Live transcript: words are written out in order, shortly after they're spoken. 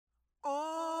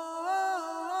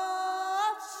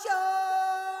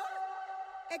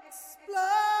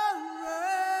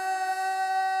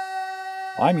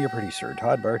I'm your producer,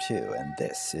 Todd Bartu, and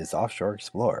this is Offshore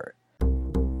Explorer.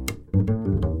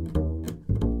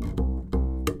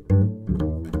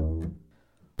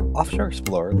 Offshore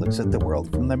Explorer looks at the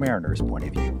world from the mariner's point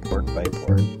of view, port by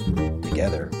port.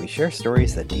 Together, we share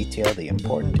stories that detail the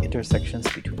important intersections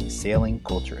between sailing,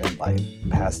 culture, and life,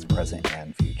 past, present,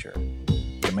 and future.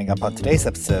 Coming up on today's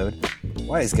episode,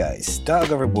 wise guys,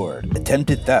 dog overboard,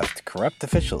 attempted theft, corrupt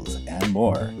officials, and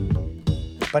more.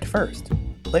 But first,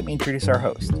 let me introduce our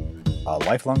host, a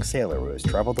lifelong sailor who has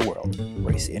traveled the world,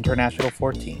 raced international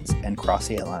 14s, and crossed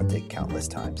the Atlantic countless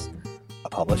times. A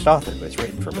published author who has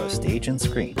written for both stage and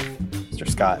screen, Mr.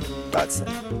 Scott Dodson.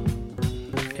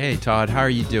 Hey Todd, how are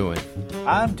you doing?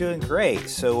 I'm doing great.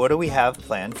 So what do we have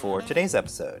planned for today's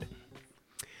episode?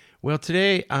 Well,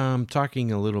 today I'm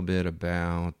talking a little bit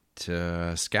about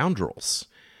scoundrels.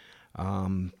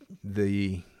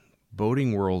 The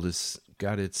boating world has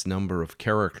got its number of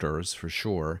characters for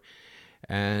sure,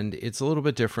 and it's a little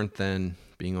bit different than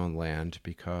being on land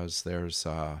because there's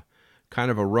kind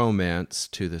of a romance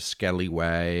to the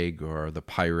scallywag or the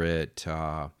pirate,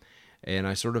 and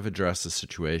I sort of address the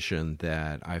situation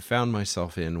that I found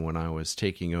myself in when I was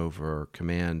taking over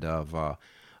command of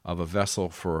a vessel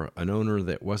for an owner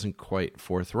that wasn't quite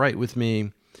forthright with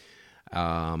me,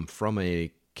 from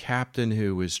a captain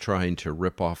who was trying to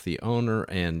rip off the owner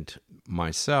and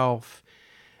myself,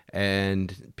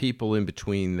 and people in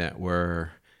between that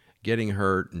were getting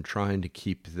hurt and trying to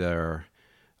keep their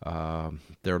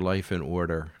life in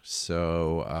order.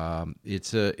 So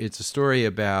it's a story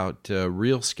about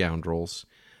real scoundrels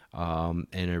and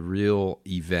a real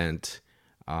event,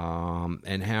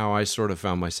 and how I sort of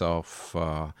found myself,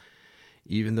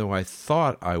 even though I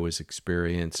thought I was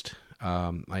experienced,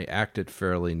 I acted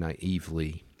fairly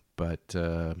naively, but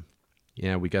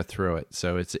yeah, we got through it.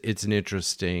 So it's an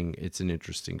interesting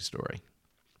story.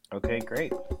 Okay,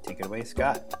 great. Take it away,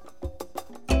 Scott.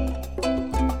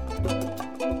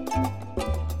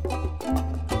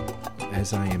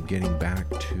 As I am getting back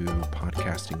to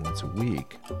podcasting once a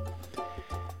week,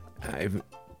 I'm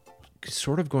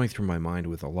sort of going through my mind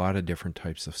with a lot of different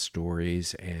types of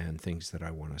stories and things that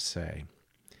I want to say.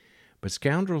 But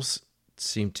Scoundrels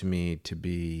seem to me to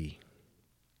be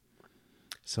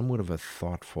somewhat of a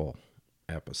thoughtful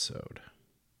episode.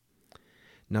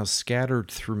 Now, scattered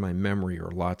through my memory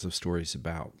are lots of stories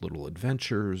about little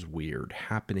adventures, weird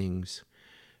happenings,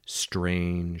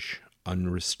 strange,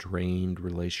 unrestrained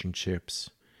relationships,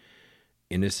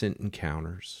 innocent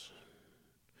encounters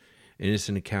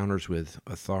with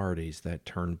authorities that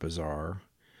turn bizarre,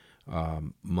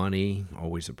 money,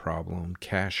 always a problem,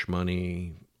 cash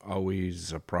money,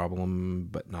 always a problem,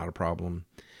 but not a problem,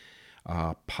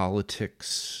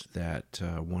 politics that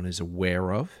one is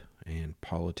aware of, and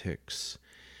politics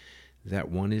that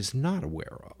one is not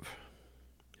aware of,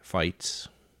 fights,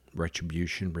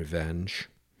 retribution, revenge,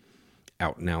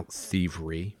 out-and-out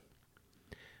thievery,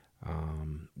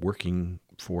 working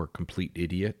for complete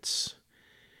idiots,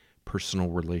 personal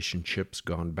relationships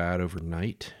gone bad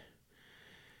overnight.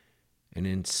 And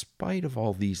in spite of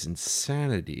all these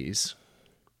insanities,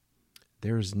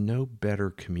 there is no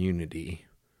better community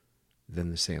than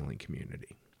the sailing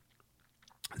community.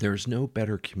 There is no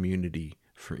better community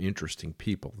for interesting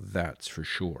people, that's for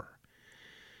sure.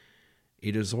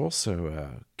 It is also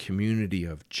a community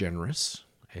of generous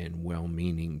and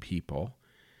well-meaning people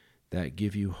that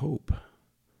give you hope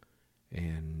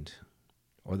and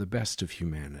are the best of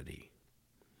humanity.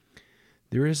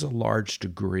 There is a large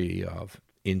degree of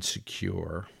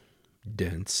insecure,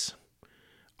 dense,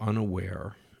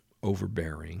 unaware,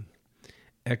 overbearing,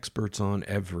 experts on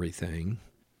everything,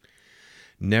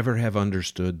 never have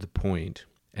understood the point,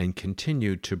 and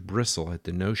continue to bristle at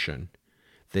the notion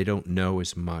they don't know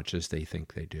as much as they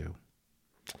think they do.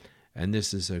 And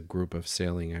this is a group of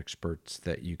sailing experts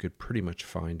that you could pretty much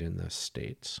find in the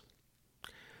States.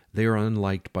 They are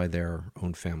unliked by their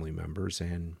own family members,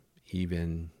 and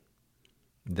even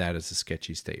that is a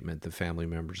sketchy statement. The family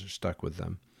members are stuck with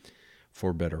them,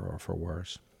 for better or for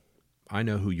worse. I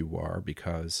know who you are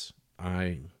because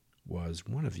I was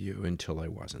one of you until I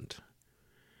wasn't.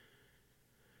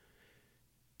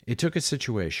 It took a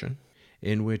situation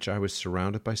in which I was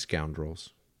surrounded by scoundrels,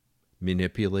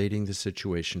 manipulating the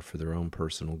situation for their own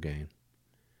personal gain.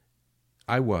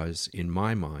 I was, in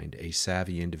my mind, a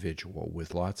savvy individual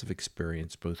with lots of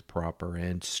experience, both proper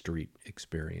and street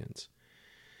experience.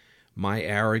 My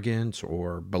arrogance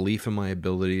or belief in my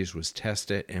abilities was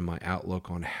tested, and my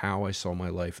outlook on how I saw my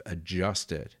life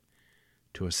adjusted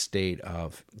to a state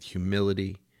of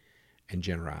humility and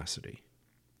generosity.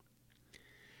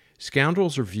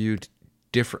 Scoundrels are viewed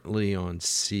differently on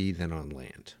sea than on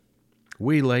land.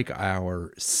 We like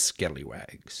our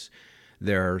scallywags,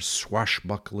 their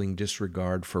swashbuckling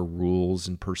disregard for rules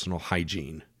and personal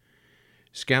hygiene.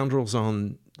 Scoundrels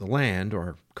on the land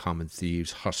are common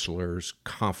thieves, hustlers,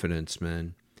 confidence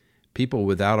men, people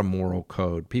without a moral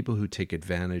code, people who take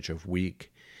advantage of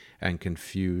weak and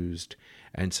confused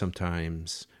and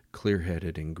sometimes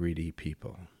clear-headed and greedy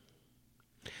people.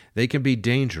 They can be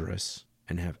dangerous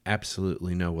and have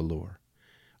absolutely no allure.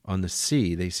 On the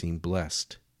sea, they seem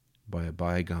blessed by a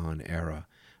bygone era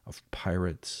of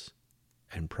pirates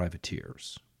and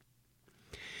privateers.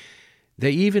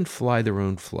 They even fly their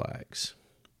own flags,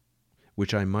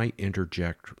 which I might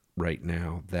interject right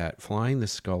now that flying the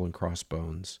skull and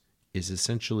crossbones is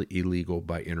essentially illegal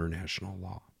by international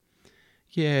law.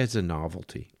 Yeah, it's a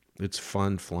novelty. It's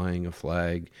fun flying a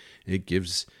flag. It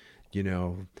gives,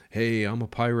 hey, I'm a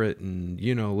pirate and,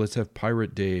 let's have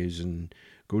pirate days and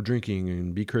go drinking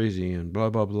and be crazy and blah,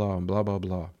 blah, blah, and blah, blah,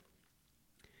 blah.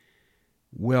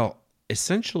 Well,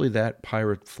 essentially that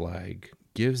pirate flag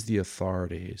gives the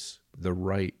authorities the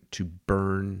right to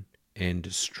burn and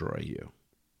destroy you.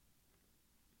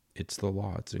 It's the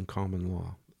law. It's in common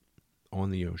law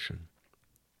on the ocean.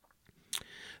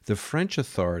 The French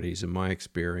authorities, in my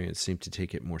experience, seem to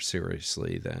take it more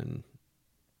seriously than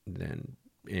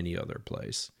any other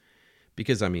place.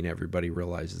 Because, everybody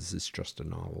realizes it's just a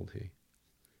novelty.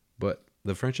 But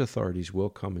the French authorities will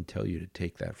come and tell you to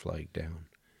take that flag down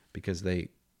because they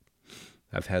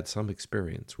have had some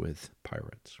experience with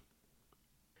pirates.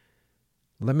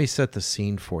 Let me set the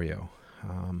scene for you.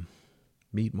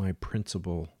 Meet my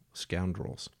principal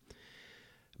scoundrels.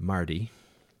 Marty,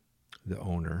 the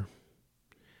owner,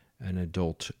 an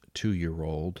adult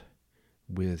 2-year-old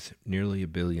with nearly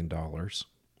 $1 billion,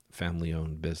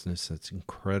 family-owned business that's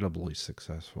incredibly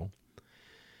successful,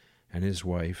 and his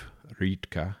wife,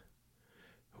 Ritka,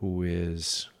 who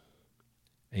is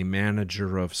a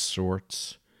manager of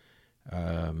sorts.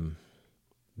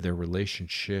 Their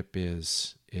relationship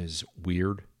is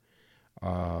weird.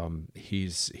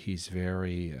 He's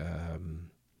very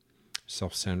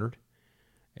self-centered,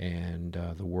 and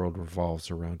the world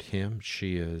revolves around him.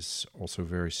 She is also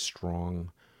very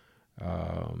strong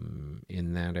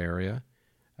in that area,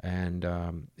 and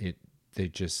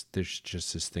there's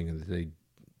just this thing that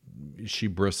she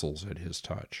bristles at his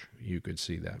touch. You could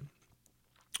see that,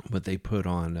 but they put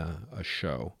on a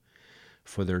show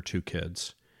for their 2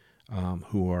 kids,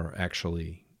 who are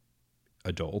actually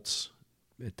adults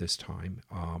at this time.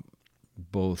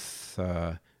 Both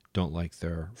don't like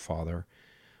their father.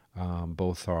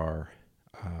 Both are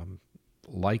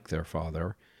like their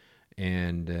father,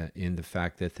 and in the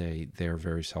fact that they're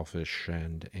very selfish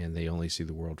and they only see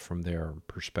the world from their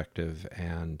perspective,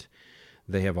 and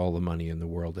they have all the money in the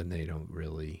world and they don't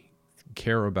really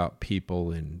care about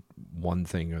people in one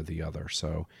thing or the other.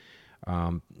 So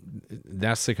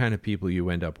that's the kind of people you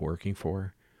end up working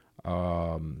for.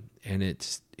 And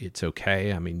it's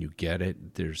okay. You get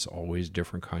it. There's always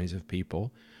different kinds of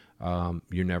people.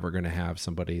 You're never going to have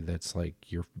somebody that's like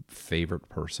your favorite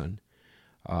person.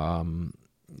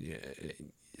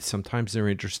 Sometimes they're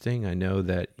interesting. I know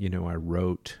that, I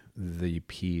wrote the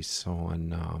piece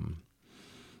on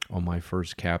my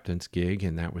first captain's gig,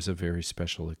 and that was a very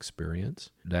special experience.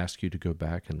 I'd ask you to go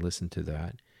back and listen to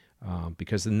that,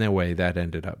 because in that way, that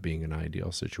ended up being an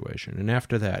ideal situation. And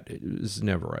after that, it was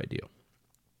never ideal.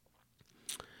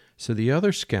 So the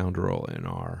other scoundrel in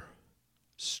our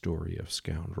story of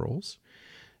scoundrels.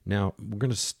 Now, we're going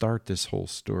to start this whole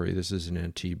story. This is in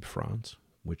Antibes, France,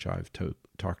 which I've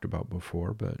talked about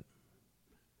before,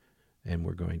 and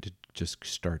we're going to just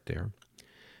start there.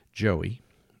 Joey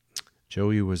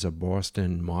was a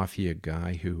Boston Mafia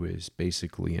guy who is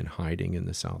basically in hiding in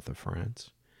the south of France.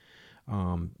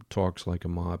 Talks like a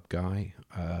mob guy,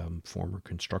 former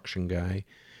construction guy,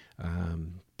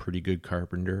 pretty good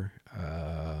carpenter,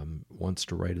 wants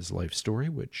to write his life story,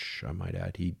 which I might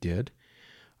add he did.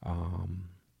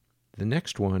 The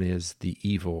next one is the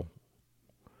evil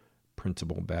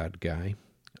principal bad guy,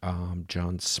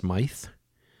 John Smythe.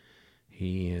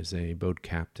 He is a boat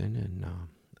captain and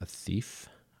a thief,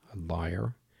 a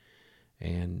liar,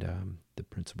 and the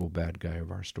principal bad guy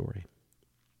of our story.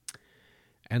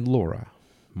 And Laura,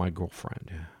 my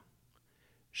girlfriend.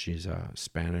 She's a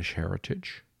Spanish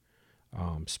heritage,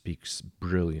 speaks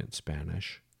brilliant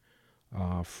Spanish,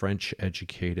 French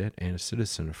educated, and a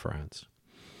citizen of France.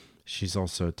 She's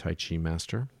also a Tai Chi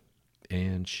master,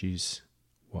 and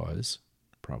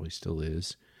probably still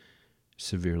is,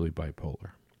 severely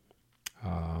bipolar.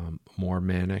 More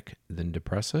manic than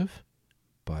depressive,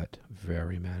 but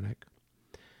very manic.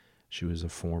 She was a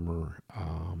former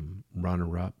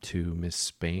runner-up to Miss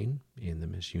Spain in the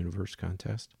Miss Universe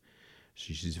contest.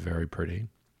 She's very pretty.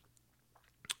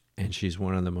 And she's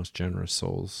one of the most generous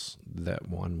souls that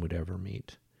one would ever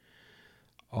meet,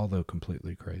 although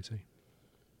completely crazy.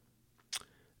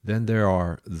 Then there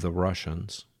are the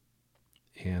Russians,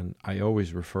 and I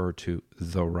always refer to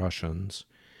the Russians.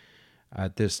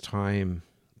 At this time,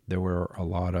 there were a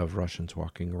lot of Russians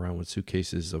walking around with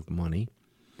suitcases of money,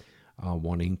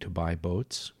 wanting to buy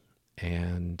boats,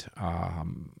 and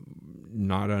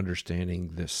not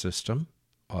understanding the system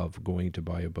of going to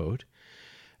buy a boat.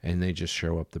 And they just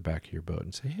show up the back of your boat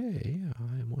and say, hey,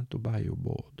 I want to buy your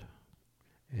boat.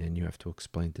 And you have to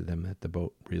explain to them that the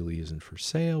boat really isn't for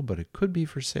sale, but it could be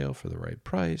for sale for the right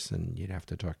price. And you'd have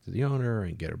to talk to the owner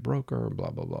and get a broker,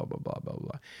 blah, blah, blah, blah, blah, blah,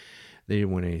 blah. They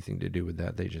didn't want anything to do with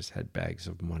that. They just had bags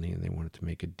of money and they wanted to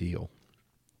make a deal.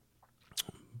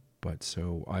 But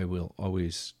so I will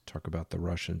always talk about the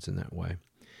Russians in that way.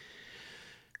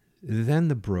 Then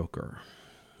the broker,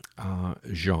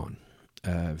 Jean.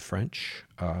 French,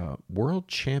 world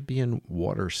champion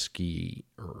water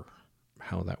skier.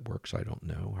 How that works, I don't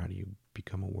know. How do you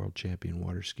become a world champion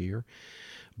water skier?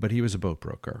 But he was a boat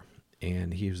broker,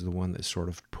 and he was the one that sort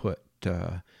of put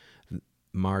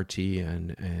Marty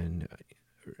and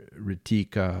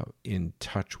Ritika in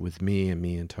touch with me, and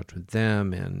me in touch with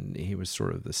them, and he was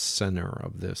sort of the center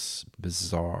of this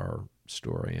bizarre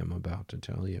story I'm about to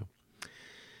tell you.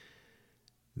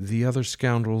 The other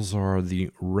scoundrels are the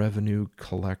revenue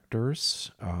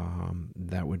collectors.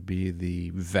 That would be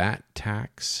the VAT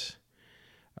tax,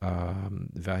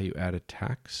 value-added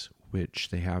tax, which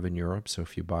they have in Europe. So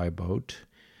if you buy a boat,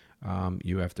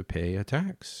 you have to pay a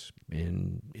tax.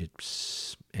 And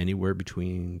it's anywhere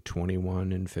between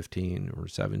 21 and 15 or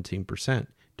 17%.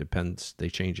 Depends. They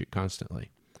change it constantly.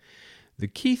 The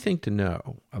key thing to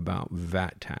know about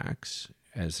VAT tax,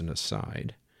 as an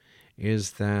aside,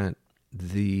 is that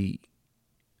the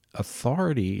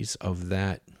authorities of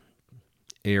that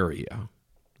area,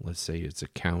 let's say it's a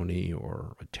county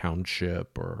or a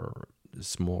township or a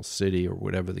small city or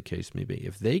whatever the case may be,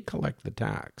 if they collect the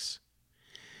tax,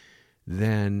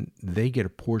 then they get a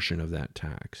portion of that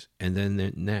tax. And then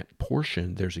in that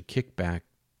portion, there's a kickback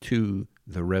to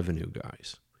the revenue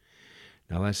guys.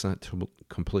 Now, that's not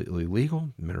completely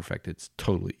legal. Matter of fact, it's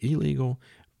totally illegal,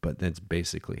 but that's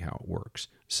basically how it works.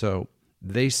 So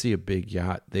they see a big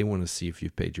yacht. They want to see if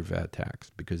you've paid your VAT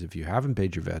tax, because if you haven't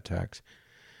paid your VAT tax,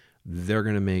 they're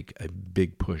going to make a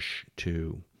big push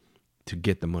to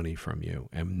get the money from you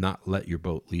and not let your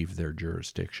boat leave their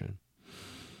jurisdiction.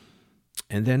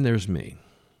 And then there's me.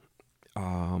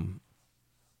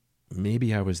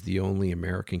 Maybe I was the only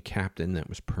American captain that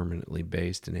was permanently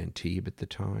based in Antibes at the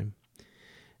time.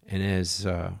 And as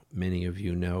many of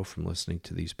you know from listening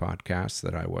to these podcasts,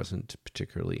 that I wasn't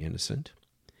particularly innocent.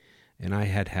 And I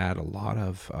had had a lot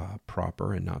of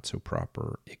proper and not so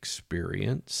proper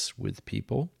experience with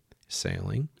people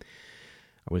sailing.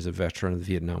 I was a veteran of the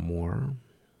Vietnam War.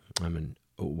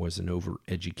 Was an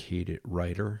overeducated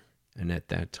writer. And at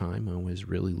that time, I was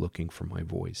really looking for my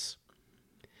voice.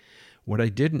 What I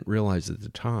didn't realize at the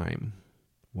time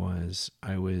was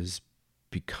I was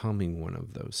becoming one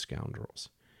of those scoundrels.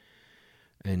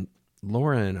 And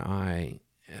Laura and I,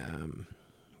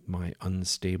 my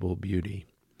unstable beauty,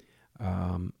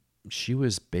 she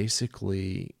was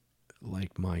basically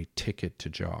like my ticket to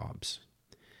jobs.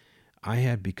 I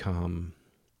had become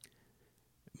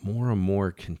more and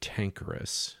more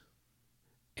cantankerous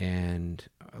and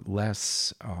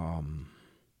less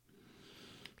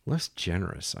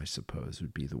generous, I suppose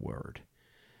would be the word.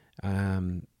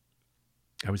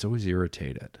 I was always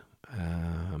irritated.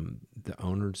 The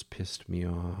owners pissed me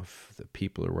off. The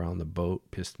people around the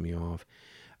boat pissed me off.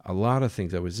 A lot of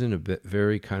things. I was in a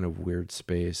very kind of weird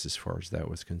space as far as that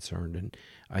was concerned. And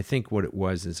I think what it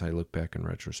was, as I look back in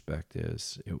retrospect,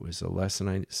 is it was a lesson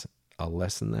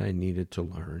that I needed to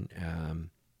learn,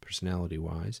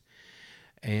 personality-wise.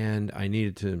 And I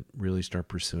needed to really start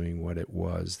pursuing what it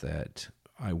was that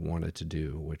I wanted to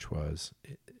do, which was,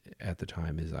 at the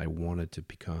time, is I wanted to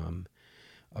become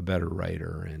a better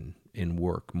writer and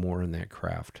work more in that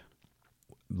craft.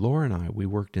 Laura and I, we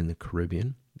worked in the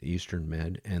Caribbean, the Eastern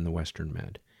Med, and the Western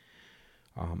Med.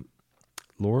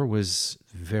 Laura was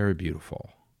very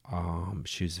beautiful.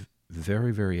 She's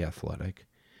very, very athletic.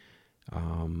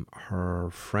 Her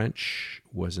French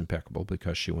was impeccable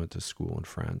because she went to school in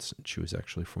France. She was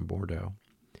actually from Bordeaux.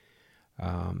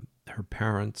 Her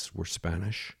parents were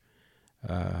Spanish.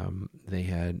 They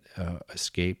had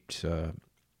escaped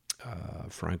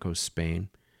Franco's Spain,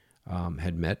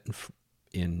 had met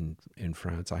in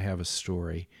France. I have a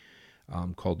story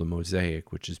called The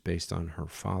Mosaic, which is based on her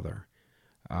father.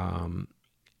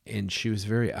 And she was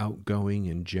very outgoing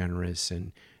and generous,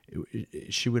 and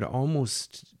she would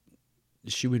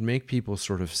make people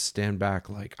sort of stand back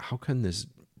like, how can this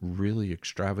really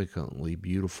extravagantly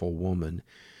beautiful woman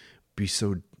be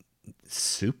so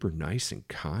super nice and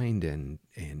kind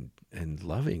and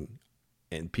loving?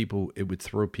 And people, it would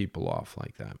throw people off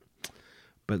like that.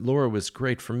 But Laura was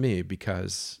great for me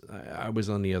because I was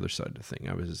on the other side of the thing.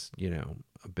 I was,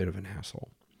 a bit of an asshole.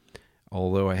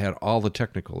 Although I had all the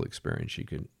technical experience you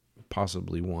could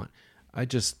possibly want, I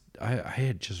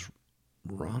had just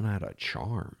run out of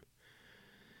charm.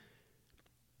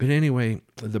 But anyway,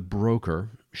 the broker,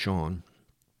 Sean,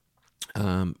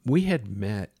 we had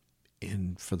met,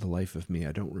 and for the life of me,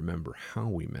 I don't remember how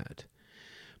we met.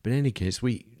 But in any case,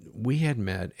 we had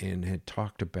met and had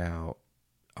talked about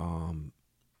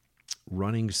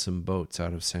running some boats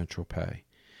out of Saint-Tropez.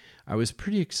 I was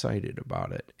pretty excited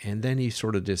about it. And then he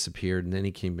sort of disappeared, and then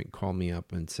he came and called me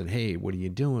up and said, hey, what are you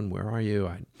doing? Where are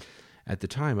you? At the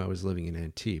time, I was living in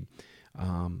Antibes.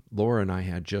 Laura and I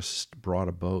had just brought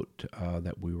a boat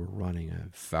that we were running, a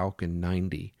Falcon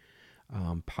 90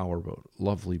 power boat.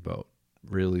 Lovely boat.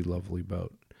 Really lovely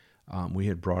boat. We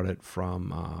had brought it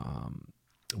from...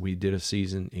 we did a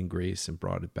season in Greece and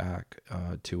brought it back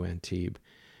to Antibes.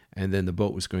 And then the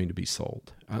boat was going to be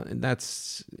sold. And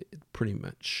that's pretty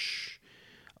much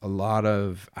a lot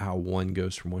of how one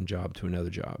goes from one job to another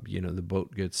job. The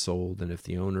boat gets sold, and if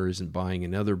the owner isn't buying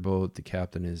another boat, the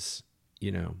captain is,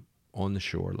 on the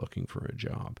shore looking for a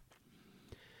job.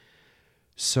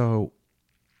 So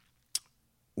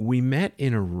we met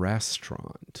in a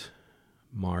restaurant,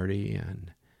 Marty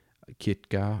and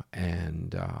Kitka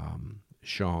and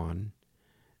Sean,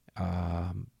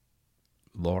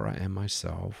 Laura and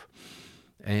myself,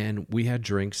 and we had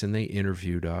drinks, and they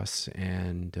interviewed us,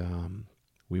 and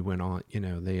we went on.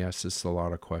 They asked us a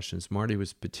lot of questions. Marty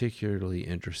was particularly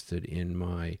interested in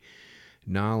my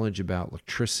knowledge about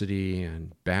electricity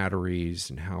and batteries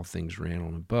and how things ran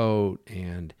on a boat,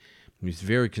 and he was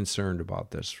very concerned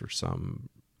about this for some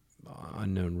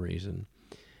unknown reason.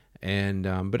 And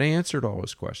but I answered all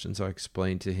his questions. I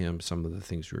explained to him some of the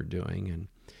things we were doing, and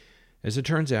as it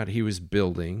turns out, he was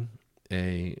building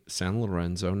a San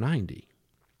Lorenzo 90.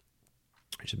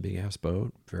 It's a big-ass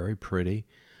boat, very pretty,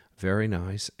 very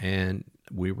nice, and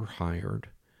we were hired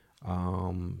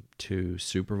to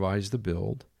supervise the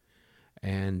build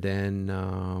and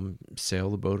then sail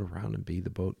the boat around and be the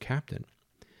boat captain.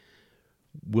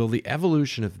 Well, the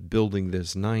evolution of building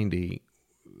this 90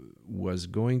 was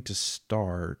going to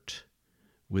start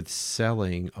with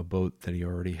selling a boat that he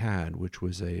already had, which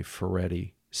was a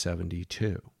Ferretti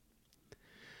 72.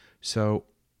 So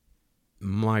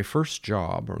my first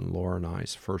job, or Laura and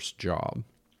I's first job,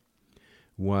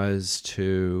 was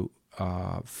to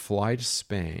fly to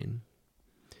Spain,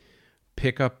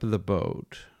 pick up the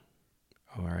boat,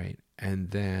 all right,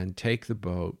 and then take the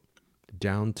boat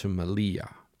down to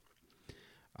Melilla,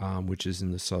 which is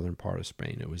in the southern part of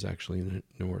Spain. It was actually in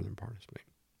the northern part of Spain.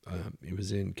 It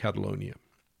was in Catalonia.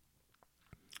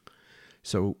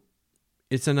 So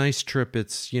it's a nice trip.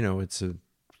 It's, it's a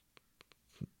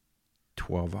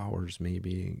 12 hours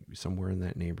maybe, somewhere in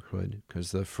that neighborhood,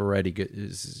 because the Ferretti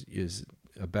is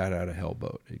a bat out of hell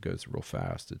boat. It goes real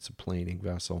fast. It's a planing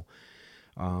vessel.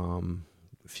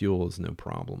 Fuel is no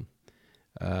problem.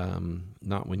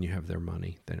 Not when you have their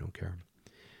money. They don't care.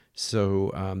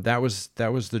 So that was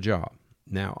the job.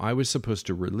 Now, I was supposed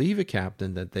to relieve a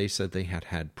captain that they said they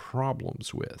had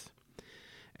problems with.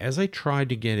 As I tried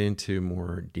to get into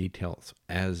more details,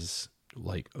 as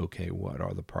like, okay, what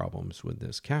are the problems with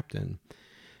this captain?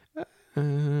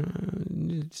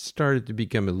 It started to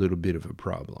become a little bit of a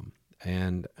problem.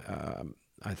 And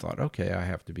I thought, okay, I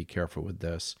have to be careful with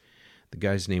this. The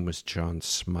guy's name was John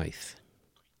Smythe.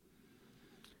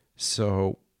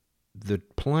 So the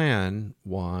plan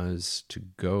was to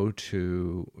go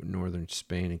to northern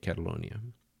Spain and Catalonia,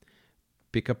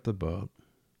 pick up the boat,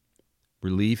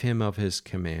 relieve him of his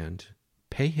command,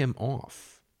 pay him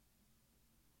off,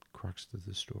 crux to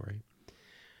the story,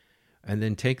 and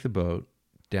then take the boat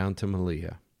down to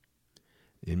Melilla.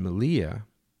 In Melilla,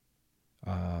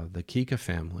 the Kika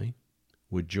family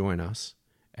would join us,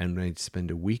 and they'd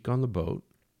spend a week on the boat,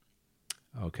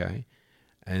 okay,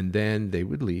 and then they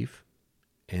would leave,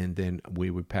 and then we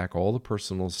would pack all the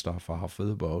personal stuff off of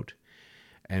the boat,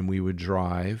 and we would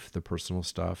drive the personal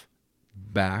stuff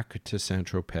back to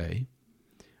Saint-Tropez,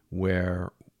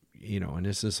 where, and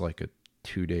this is like a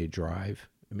 2-day drive.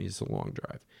 I mean, it's a long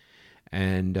drive.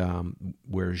 And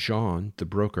where Jean, the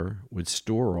broker, would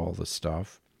store all the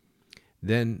stuff.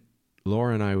 Then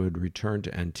Laura and I would return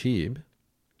to Antibes,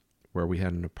 where we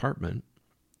had an apartment.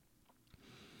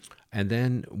 And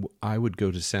then I would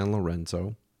go to San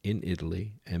Lorenzo in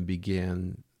Italy and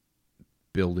begin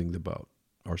building the boat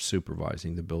or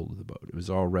supervising the build of the boat. It was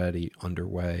already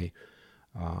underway.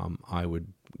 I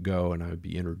would go and I would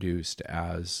be introduced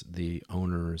as the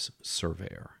owner's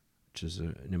surveyor, which is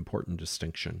an important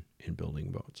distinction in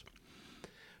building boats.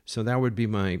 So that would be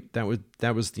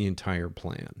that was the entire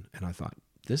plan. And I thought,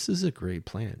 this is a great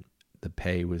plan. The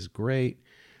pay was great.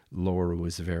 Laura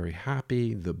was very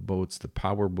happy. The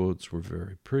power boats were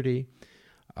very pretty.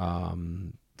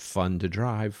 Fun to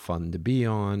drive, fun to be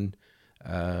on.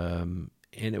 And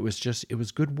it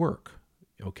was good work.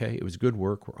 Okay. It was good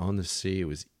work. We're on the sea. It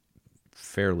was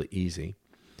fairly easy.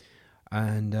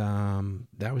 And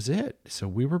that was it. So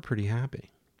we were pretty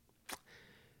happy.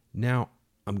 Now,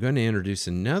 I'm going to introduce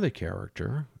another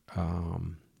character,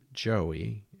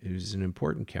 Joey, who's an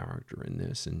important character in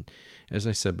this. And as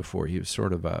I said before, he was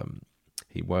sort of a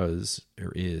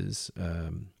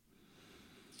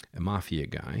mafia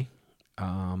guy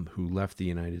who left the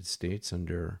United States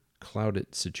under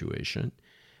clouded situation.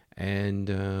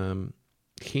 And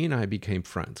he and I became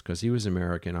friends because he was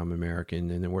American, I'm American,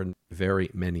 and there weren't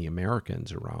very many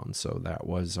Americans around. So that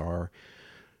was our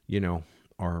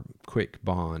quick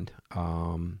bond.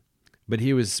 But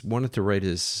he wanted to write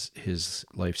his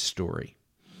life story.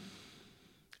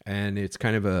 And it's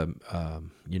kind of a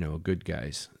good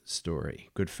guy's story,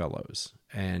 good fellows.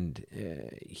 And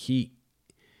he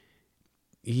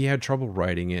had trouble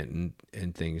writing it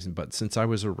and things. But since I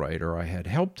was a writer, I had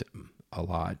helped him a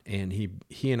lot. And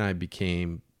he and I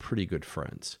became pretty good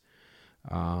friends.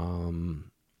 But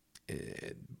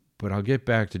I'll get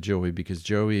back to Joey because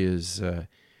Joey is...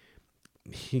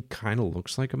 he kind of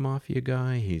looks like a mafia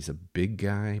guy. He's a big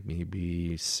guy,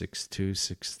 maybe 6'2",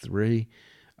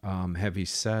 6'3", heavy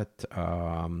set,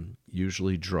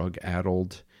 usually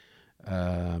drug-addled,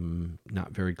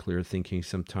 not very clear thinking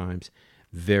sometimes,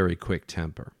 very quick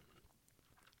temper.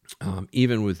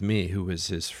 Even with me, who was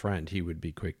his friend, he would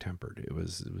be quick-tempered. It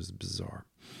was bizarre.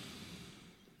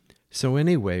 So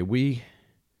anyway, we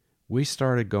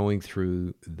started going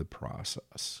through the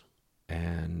process.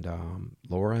 And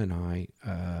Laura and I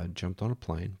jumped on a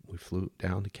plane. We flew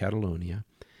down to Catalonia.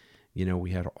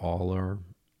 We had all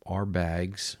our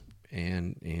bags,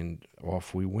 and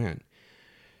off we went.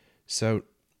 So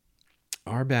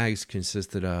our bags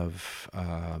consisted of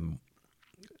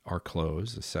our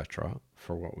clothes, etc.,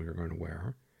 for what we were going to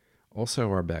wear. Also,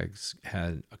 our bags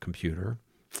had a computer,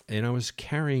 and I was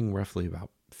carrying roughly about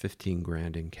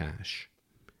 $15,000 in cash.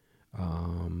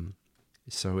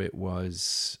 So it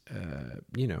was,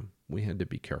 we had to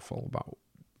be careful about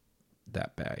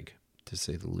that bag, to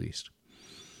say the least.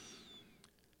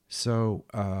 So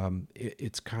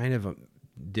it's kind of a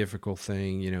difficult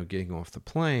thing, getting off the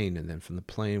plane. And then from the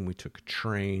plane, we took a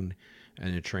train,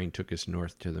 and the train took us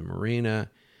north to the marina.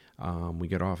 We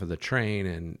got off of the train,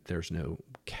 and there's no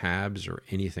cabs or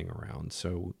anything around.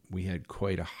 So we had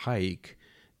quite a hike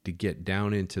to get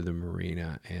down into the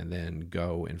marina and then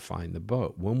go and find the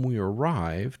boat. When we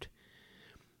arrived,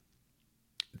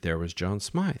 there was John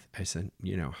Smythe. I said,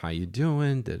 how you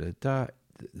doing? Da-da-da.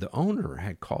 The owner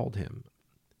had called him.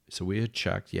 So we had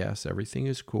checked. Yes, everything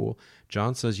is cool.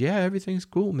 John says, yeah, everything's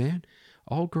cool, man.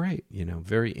 All great.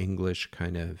 Very English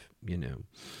kind of,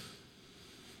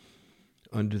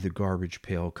 under the garbage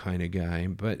pail kind of guy.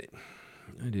 But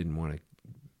I didn't want to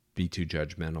be too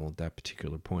judgmental at that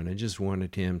particular point. I just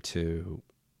wanted him to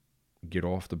get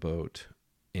off the boat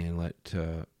and let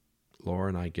Laura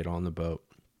and I get on the boat.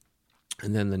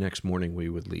 And then the next morning we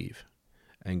would leave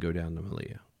and go down to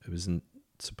Melilla. It wasn't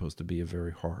supposed to be a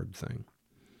very hard thing.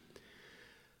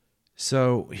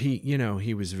 So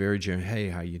he was very genuine. Hey,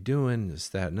 how you doing? This,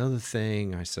 that, another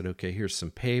thing. I said, okay, here's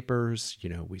some papers.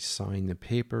 We signed the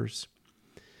papers.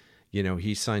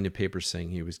 He signed a paper saying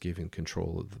he was giving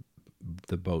control of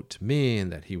the boat to me,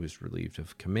 and that he was relieved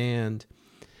of command,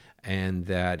 and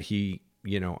that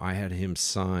I had him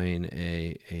sign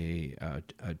a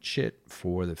chit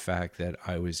for the fact that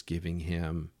I was giving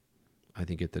him, I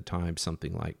think at the time,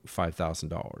 something like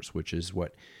 $5,000, which is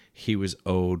what he was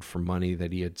owed for money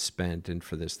that he had spent and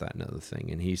for this, that, and other thing.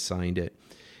 And he signed it.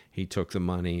 He took the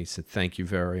money. He said, thank you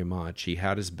very much. He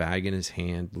had his bag in his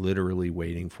hand, literally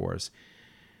waiting for us.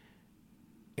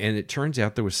 And it turns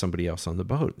out there was somebody else on the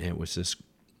boat, and it was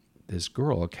this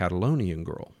girl, a Catalonian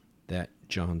girl, that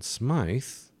John Smythe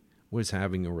was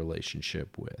having a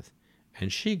relationship with.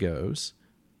 And she goes,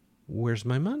 where's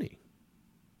my money?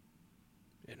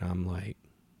 And I'm like,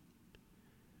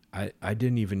 I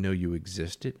didn't even know you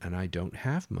existed, and I don't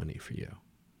have money for you.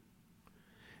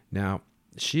 Now,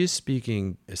 she is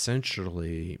speaking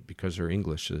essentially, because her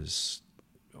English is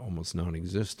almost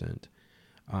non-existent,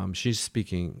 she's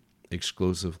speaking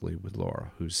exclusively with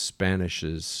Laura, whose Spanish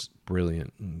is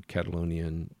brilliant. And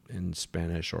Catalonian and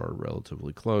Spanish are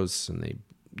relatively close, and they,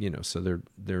 so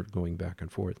they're going back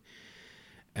and forth.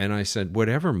 And I said,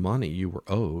 whatever money you were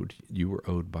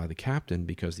owed by the captain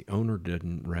because the owner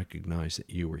didn't recognize that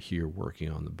you were here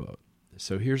working on the boat.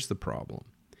 So here's the problem.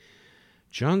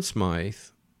 John Smythe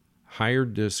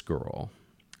hired this girl,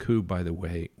 who, by the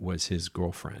way, was his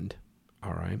girlfriend,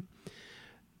 all right,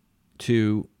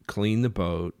 to clean the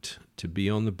boat, to be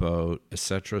on the boat,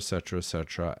 etc., etc.,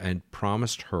 etc., and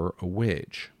promised her a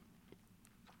wage.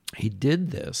 He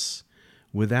did this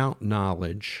without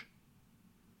knowledge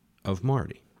of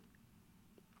Marty.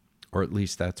 Or at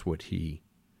least that's what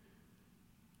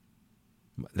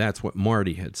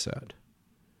Marty had said.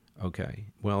 Okay.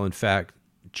 Well, in fact,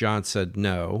 John said,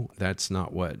 no, that's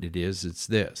not what it is. It's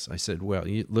this. I said, well,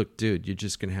 look, dude, you're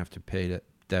just going to have to pay that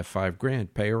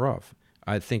 $5,000, pay her off.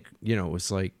 I think, it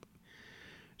was like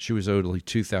she was owed like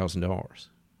 $2,000.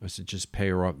 I said, just pay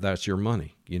her off. That's your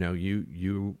money.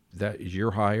 That is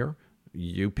your hire.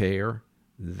 You pay her.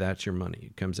 That's your money.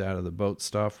 It comes out of the boat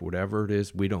stuff, whatever it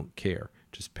is. We don't care.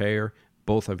 Just pay her.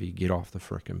 Both of you get off the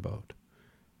frickin' boat.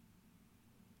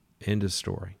 End of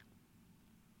story.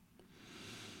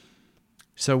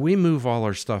 So we move all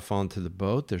our stuff onto the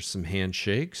boat. There's some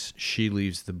handshakes. She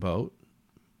leaves the boat.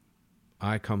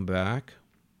 I come back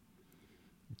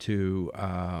to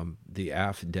the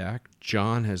aft deck.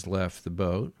 John has left the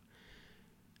boat.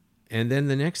 And then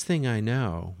the next thing I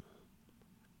know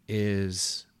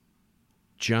is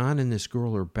John and this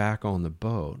girl are back on the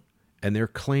boat, and they're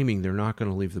claiming they're not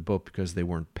going to leave the boat because they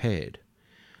weren't paid.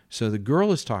 So the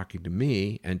girl is talking to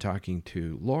me and talking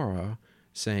to Laura,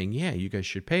 saying, yeah, you guys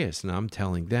should pay us. And I'm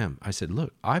telling them, I said,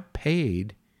 look, I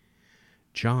paid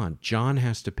John. John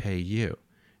has to pay you.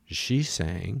 She's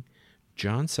saying,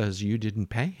 John says you didn't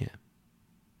pay him.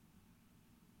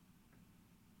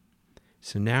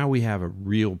 So now we have a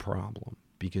real problem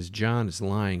because John is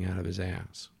lying out of his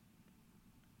ass.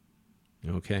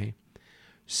 Okay?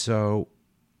 So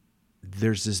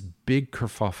there's this big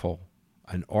kerfuffle,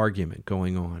 an argument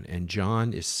going on, and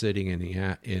John is sitting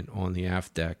on the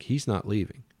aft deck. He's not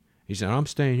leaving. He said, I'm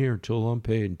staying here until I'm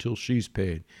paid, until she's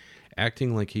paid,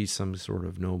 acting like he's some sort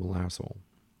of noble asshole.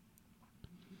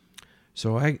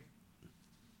 So I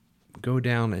go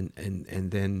down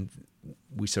and then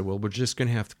we said, well, we're just going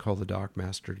to have to call the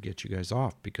dockmaster to get you guys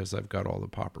off because I've got all the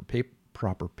proper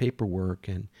paperwork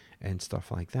and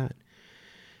stuff like that.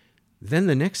 Then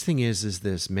the next thing is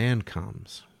this man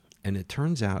comes, and it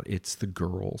turns out it's the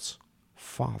girl's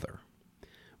father.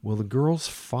 Well, the girl's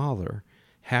father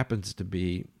happens to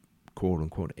be, quote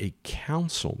unquote, a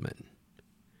councilman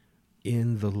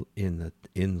in the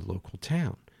local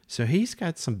town. So he's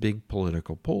got some big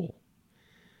political pull.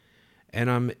 And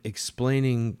I'm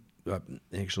explaining,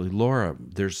 actually, Laura,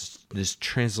 there's this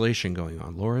translation going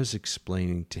on. Laura's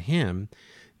explaining to him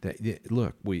that,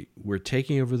 look, we're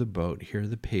taking over the boat. Here are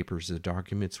the papers, the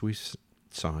documents we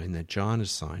signed, that John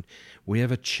has signed. We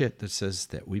have a chit that says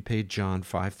that we paid John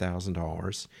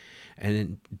 $5,000, and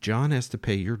then John has to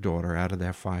pay your daughter out of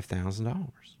that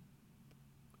 $5,000.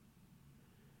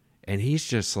 And he's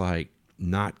just like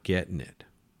not getting it.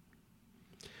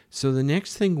 So the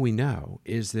next thing we know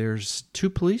is there's two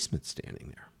policemen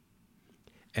standing there.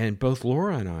 And both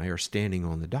Laura and I are standing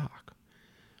on the dock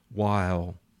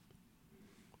while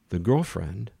the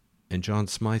girlfriend and John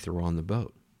Smythe are on the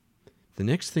boat. The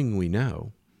next thing we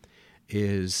know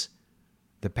is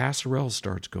the passerelle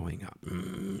starts going up.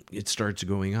 It starts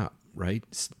going up, right?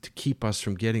 To keep us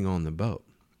from getting on the boat.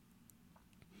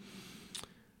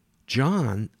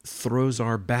 John throws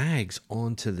our bags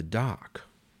onto the dock.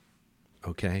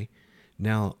 Okay?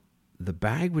 Now, the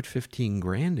bag with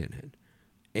 $15,000 in it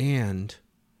and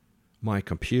my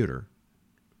computer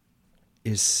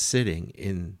is sitting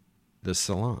in the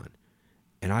salon.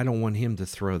 And I don't want him to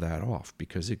throw that off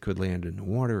because it could land in the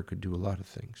water. It could do a lot of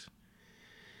things.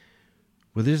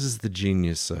 Well, this is the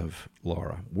genius of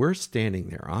Laura. We're standing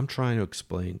there. I'm trying to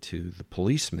explain to the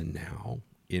policeman now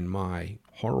in my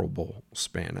horrible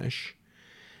Spanish.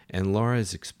 And Laura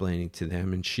is explaining to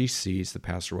them, and she sees the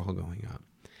passerelle going up.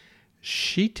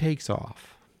 She takes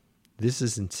off. This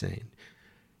is insane.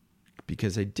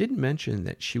 Because I did mention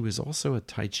that she was also a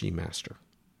Tai Chi master.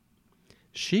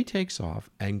 She takes off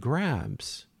and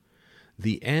grabs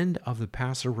the end of the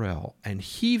passerelle and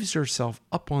heaves herself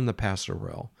up on the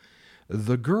passerelle.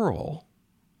 The girl,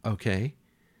 okay,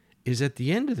 is at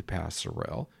the end of the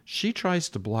passerelle. She tries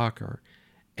to block her,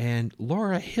 and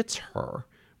Laura hits her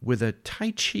with a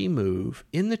Tai Chi move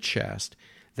in the chest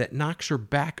that knocks her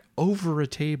back over a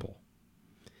table.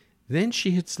 Then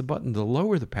she hits the button to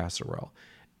lower the passerelle.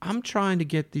 I'm trying to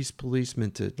get these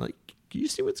policemen to you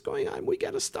see what's going on? We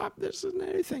got to stop this and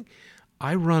anything.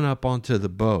 I run up onto the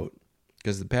boat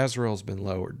because the passerelle's been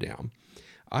lowered down.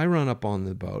 I run up on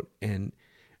the boat, and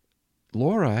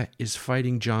Laura is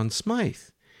fighting John Smythe.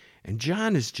 And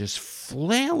John is just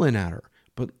flailing at her.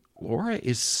 But Laura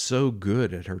is so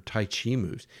good at her Tai Chi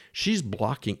moves. She's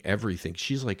blocking everything.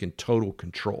 She's like in total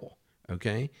control,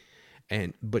 okay?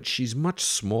 But she's much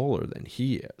smaller than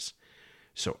he is.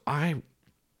 So I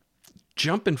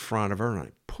jump in front of her, and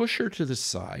I push her to the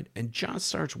side, and John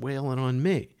starts wailing on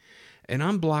me. And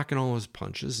I'm blocking all his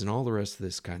punches and all the rest of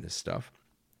this kind of stuff.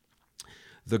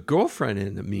 The girlfriend,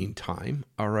 in the meantime,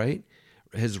 all right,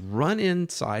 has run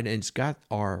inside and it's got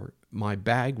my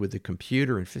bag with the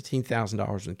computer and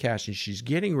 $15,000 in cash, and she's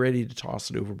getting ready to toss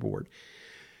it overboard.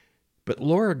 But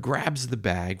Laura grabs the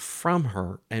bag from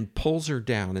her and pulls her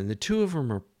down, and the two of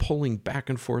them are pulling back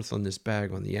and forth on this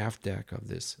bag on the aft deck of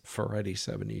this Ferretti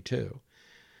 72.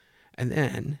 And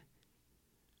then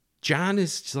John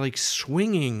is like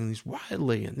swinging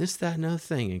wildly and this, that, and other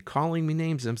thing and calling me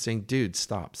names. I'm saying, dude,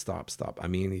 stop. I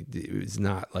mean, it was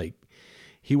not like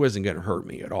he wasn't going to hurt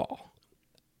me at all.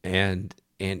 And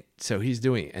so he's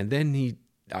doing it. And then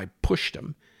I pushed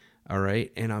him. All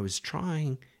right. And I was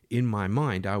trying, in my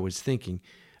mind, I was thinking,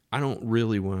 I don't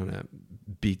really want to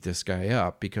beat this guy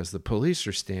up because the police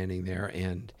are standing there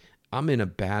and I'm in a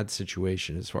bad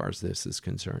situation as far as this is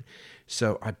concerned.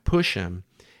 So I push him.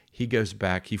 He goes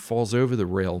back. He falls over the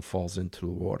rail and falls into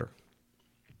the water.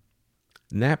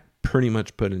 And that pretty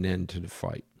much put an end to the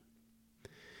fight.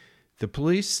 The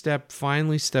police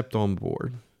finally stepped on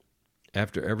board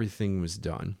after everything was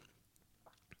done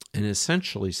and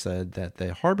essentially said that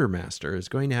the harbor master is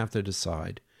going to have to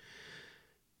decide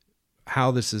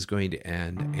how this is going to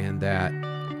end and that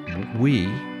we,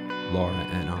 Laura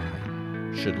and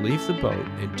I, should leave the boat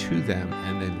and to them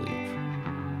and then leave.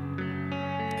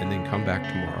 And then come back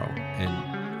tomorrow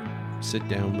and sit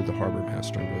down with the harbor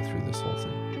master and go through this whole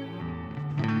thing.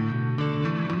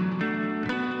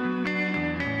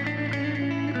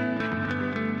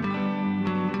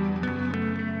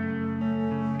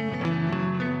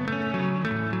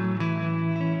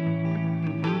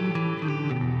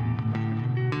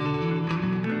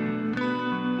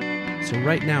 So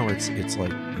right now it's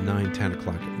like 9, 10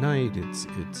 o'clock at night.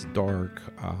 It's dark.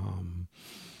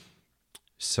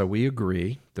 So we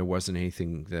agree there wasn't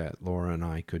anything that Laura and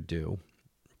I could do.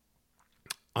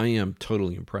 I am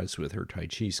totally impressed with her Tai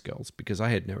Chi skills because I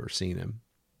had never seen him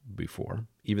before,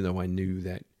 even though I knew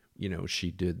that,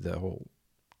 she did the whole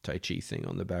Tai Chi thing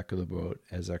on the back of the boat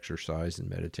as exercise and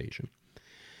meditation.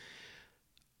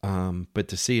 But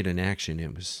to see it in action,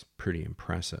 it was pretty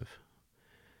impressive.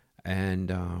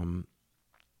 And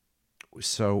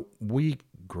so we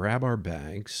grab our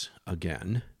bags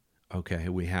again. Okay,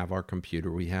 we have our computer,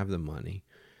 we have the money,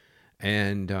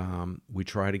 and we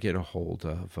try to get a hold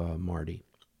of Marty.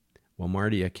 Well,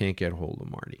 Marty, I can't get a hold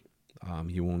of Marty.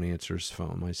 He won't answer his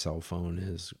phone. My cell phone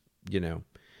is,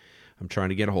 I'm trying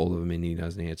to get a hold of him, and he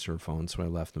doesn't answer the phone, so I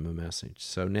left him a message.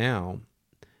 So now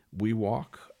we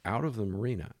walk out of the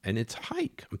marina, and it's a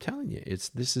hike. I'm telling you,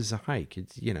 this is a hike.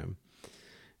 It's,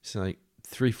 it's like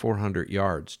 300-400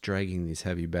 yards dragging these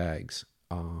heavy bags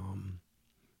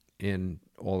in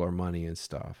all our money and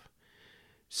stuff.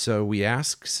 So we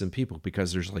asked some people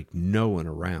because there's like no one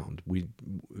around. We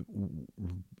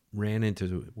ran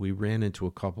into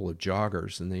a couple of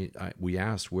joggers, and we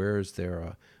asked, where is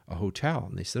there a hotel?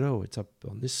 And they said, oh, it's up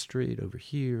on this street over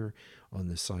here on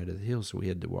this side of the hill. So we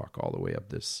had to walk all the way up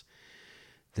this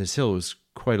hill. It was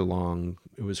quite a long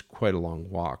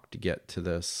walk to get to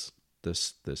this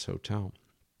hotel.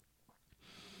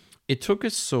 It took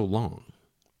us so long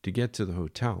to get to the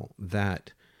hotel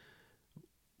that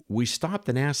we stopped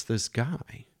and asked this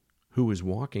guy who was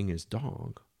walking his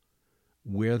dog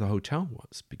where the hotel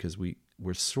was because we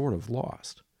were sort of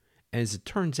lost. As it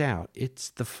turns out,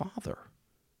 it's the father,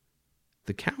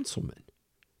 the councilman.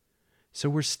 So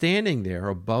we're standing there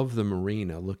above the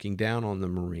marina, looking down on the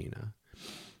marina.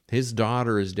 His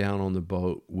daughter is down on the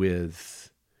boat with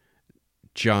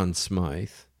John Smythe.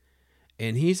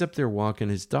 And he's up there walking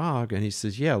his dog, and he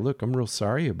says, yeah, look, I'm real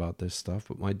sorry about this stuff,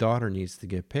 but my daughter needs to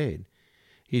get paid.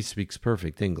 He speaks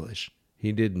perfect English.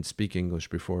 He didn't speak English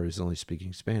before. He was only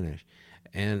speaking Spanish.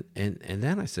 And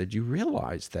then I said, you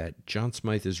realize that John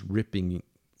Smythe is ripping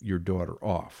your daughter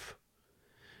off.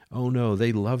 Oh, no,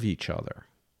 they love each other.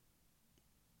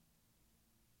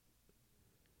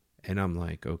 And I'm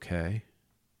like, okay.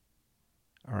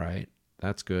 All right,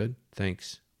 that's good.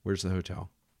 Thanks. Where's the hotel?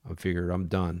 I figured I'm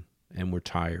done. And we're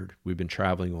tired. We've been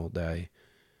traveling all day.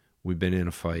 We've been in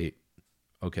a fight.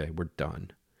 Okay, we're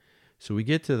done. So we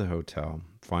get to the hotel.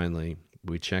 Finally,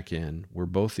 We check in. We're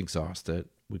both exhausted.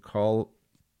 We call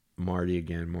Marty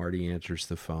again. Marty answers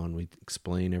the phone. We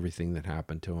explain everything that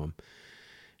happened to him.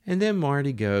 And then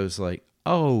Marty goes like,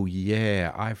 oh,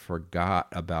 yeah, I forgot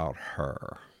about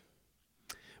her.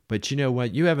 But you know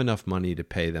what? You have enough money to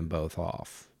pay them both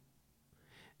off.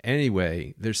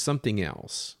 Anyway, there's something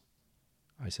else.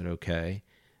 I said, okay.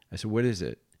 I said, what is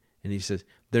it? And he says,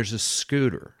 there's a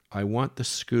scooter. I want the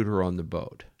scooter on the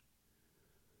boat.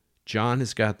 John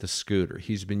has got the scooter.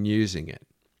 He's been using it.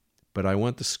 But I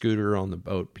want the scooter on the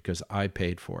boat because I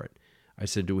paid for it. I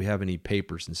said, do we have any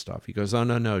papers and stuff? He goes, oh,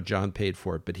 no, John paid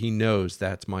for it. But he knows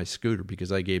that's my scooter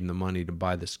because I gave him the money to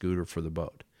buy the scooter for the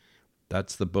boat.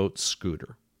 That's the boat's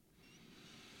scooter.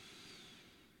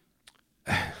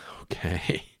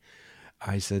 Okay.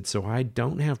 I said, so I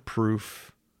don't have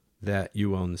proof that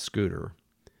you own the scooter.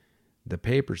 The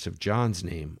papers have John's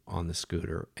name on the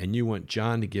scooter, and you want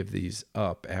John to give these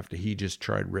up after he just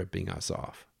tried ripping us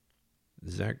off.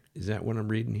 Is that what I'm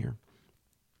reading here?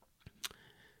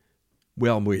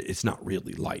 Well, it's not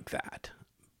really like that.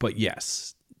 But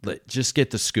yes, just get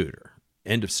the scooter.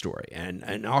 End of story.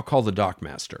 And I'll call the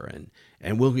dockmaster,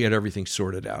 and we'll get everything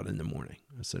sorted out in the morning.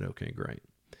 I said, okay, great.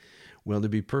 Well, to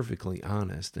be perfectly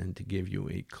honest and to give you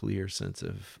a clear sense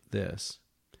of this,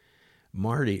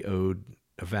 Marty owed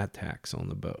a VAT tax on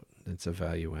the boat. It's a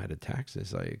value-added tax,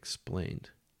 as I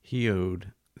explained. He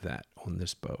owed that on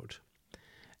this boat.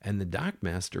 And the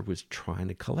dockmaster was trying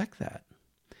to collect that.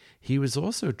 He was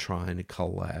also trying to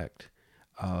collect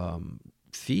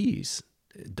fees,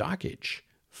 dockage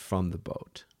from the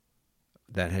boat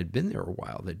that had been there a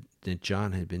while, that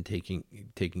John had been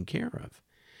taking care of.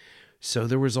 So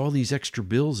there was all these extra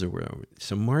bills around.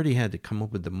 So Marty had to come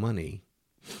up with the money,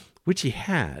 which he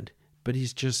had, but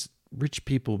he's just rich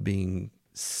people being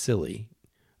silly.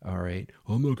 All right.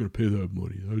 I'm not going to pay that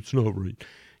money. That's not right.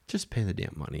 Just pay the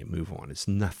damn money and move on. It's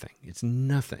nothing. It's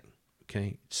nothing.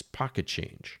 Okay. It's pocket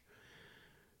change.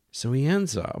 So he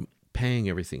ends up paying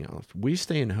everything off. We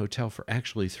stay in a hotel for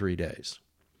actually 3 days.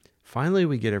 Finally,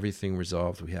 we get everything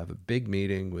resolved. We have a big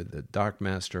meeting with the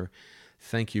dockmaster.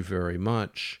 Thank you very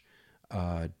much.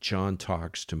 John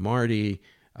talks to Marty.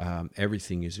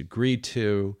 Everything is agreed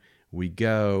to. We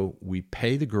go. We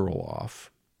pay the girl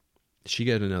off. She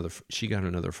got another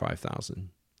 $5,000.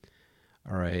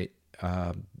 All right.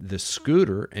 The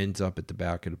scooter ends up at the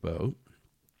back of the boat,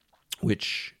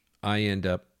 which I end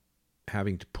up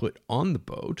having to put on the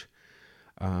boat,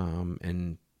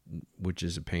 and which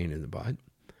is a pain in the butt.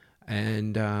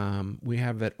 And we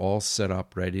have that all set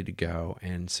up, ready to go.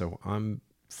 And so I'm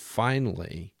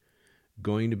finally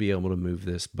going to be able to move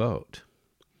this boat.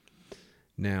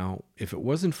 Now, if it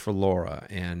wasn't for Laura,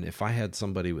 and if I had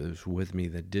somebody with me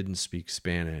that didn't speak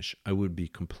Spanish, I would be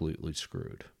completely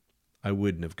screwed. I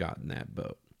wouldn't have gotten that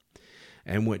boat.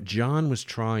 And what John was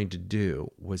trying to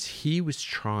do was he was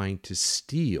trying to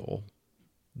steal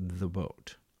the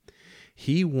boat.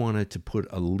 He wanted to put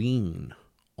a lien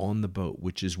on the boat,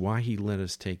 which is why he let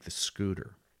us take the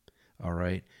scooter. All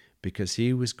right? Because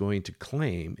he was going to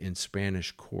claim in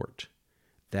Spanish court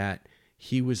that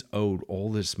he was owed all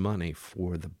this money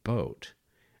for the boat,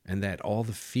 and that all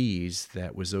the fees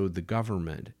that was owed the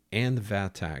government and the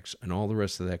VAT tax and all the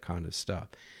rest of that kind of stuff,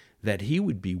 that he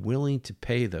would be willing to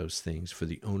pay those things for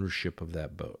the ownership of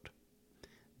that boat.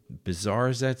 Bizarre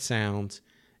as that sounds,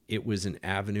 it was an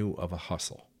avenue of a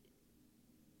hustle.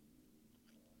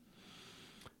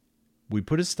 We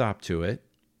put a stop to it.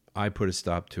 I put a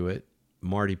stop to it.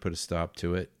 Marty put a stop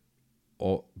to it.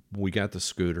 We got the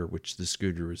scooter, which the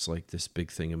scooter is like this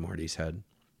big thing in Marty's head.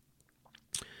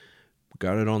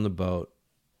 Got it on the boat.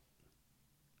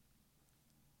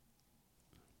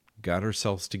 Got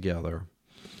ourselves together.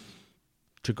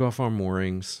 Took off our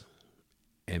moorings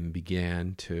and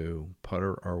began to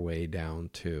putter our way down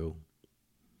to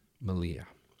Melilla.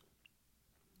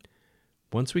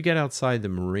 Once we get outside the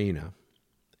marina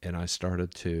and I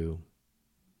started to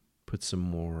put some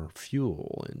more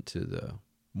fuel into the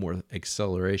more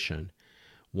acceleration,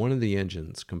 one of the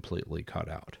engines completely cut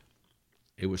out.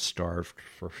 It was starved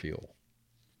for fuel.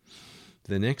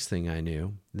 The next thing I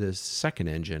knew, the second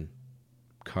engine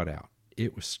cut out.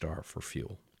 It was starved for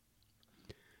fuel.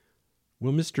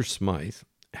 Well, Mr. Smythe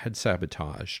had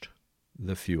sabotaged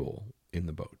the fuel in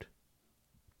the boat.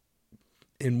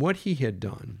 And what he had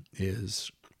done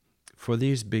is, for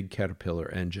these big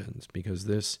Caterpillar engines, because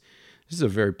this is a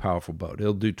very powerful boat.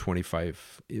 It'll do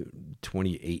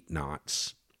 28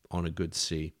 knots on a good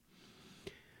sea,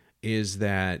 is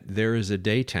that there is a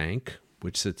day tank,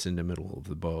 which sits in the middle of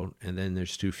the boat, and then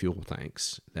there's two fuel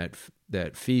tanks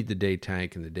that feed the day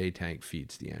tank, and the day tank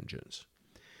feeds the engines.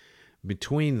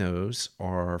 Between those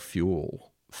are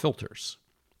fuel filters.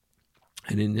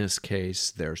 And in this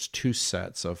case, there's two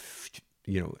sets of,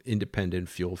 independent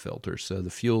fuel filters. So the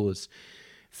fuel is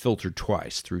filtered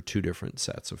twice through two different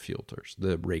sets of filters,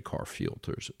 the Raycar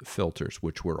filters,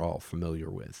 which we're all familiar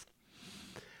with.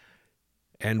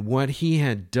 And what he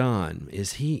had done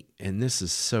is and this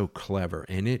is so clever,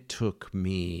 and it took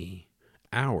me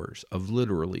hours of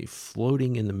literally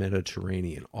floating in the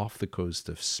Mediterranean off the coast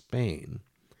of Spain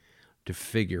to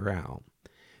figure out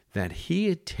that he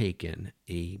had taken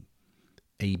a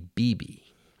BB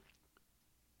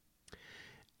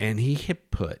and he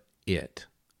had put it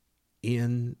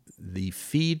in the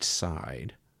feed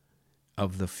side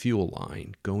of the fuel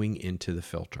line going into the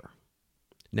filter.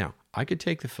 Now, I could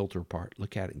take the filter apart,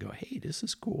 look at it, and go, hey, this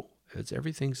is cool.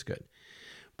 Everything's good.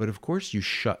 But of course, you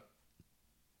shut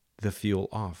the fuel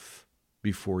off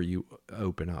before you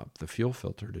open up the fuel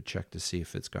filter to check to see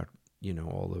if it's got,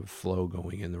 all the flow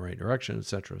going in the right direction, et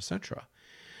cetera, et cetera.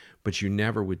 But you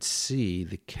never would see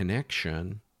the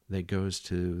connection that goes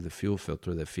to the fuel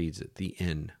filter that feeds it, the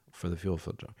in for the fuel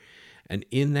filter. And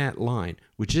in that line,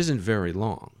 which isn't very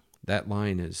long, that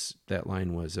line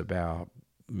was about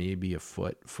maybe a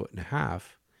foot and a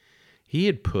half, he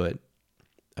had put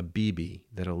a BB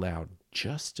that allowed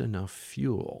just enough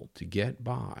fuel to get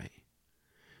by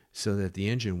so that the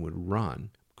engine would run.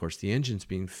 Of course, the engine's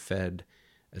being fed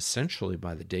essentially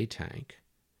by the day tank,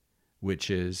 which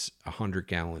is a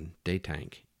 100-gallon day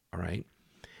tank, all right?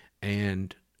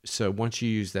 And so once you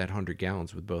use that 100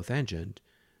 gallons with both engines,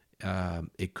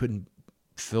 it couldn't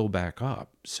fill back up.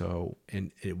 So,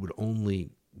 and it would only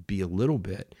be a little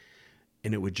bit,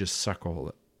 and it would just suck all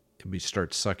it. It would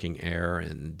start sucking air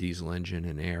and diesel engine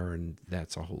and air, and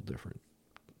that's a whole different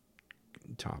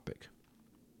topic.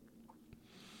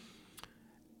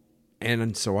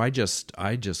 And so I just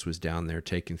was down there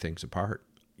taking things apart.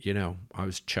 I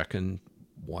was checking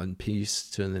one piece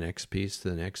to the next piece to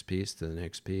the next piece to the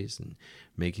next piece and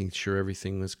making sure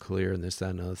everything was clear and this, that,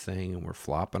 and other thing. And we're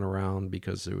flopping around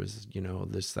because there was,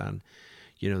 this, that,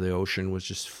 the ocean was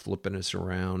just flipping us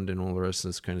around and all the rest of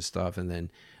this kind of stuff. And then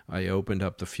I opened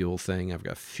up the fuel thing. I've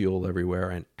got fuel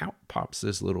everywhere, and out pops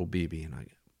this little BB. And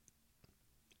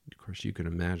of course, you can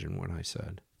imagine what I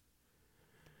said.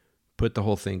 Put the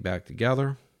whole thing back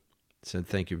together, said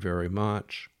thank you very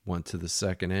much, went to the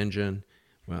second engine,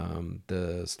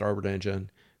 the starboard engine,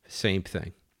 same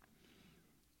thing.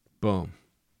 Boom,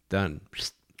 done.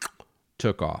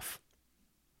 Took off.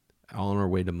 On our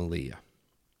way to Melilla.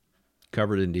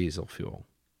 Covered in diesel fuel.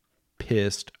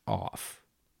 Pissed off.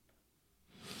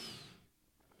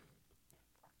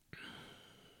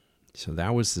 So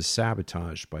that was the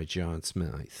sabotage by John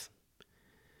Smythe.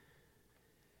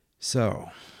 So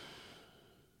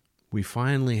we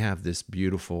finally have this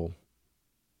beautiful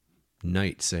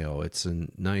night sail. It's a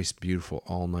nice, beautiful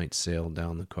all-night sail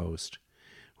down the coast.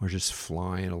 We're just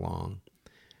flying along.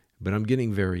 But I'm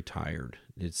getting very tired.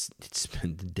 It's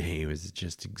been the day. It was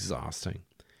just exhausting.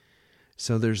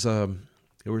 So there was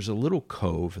a little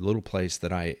cove, a little place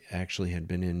that I actually had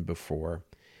been in before.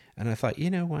 And I thought, you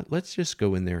know what? Let's just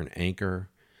go in there and anchor,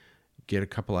 get a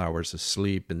couple hours of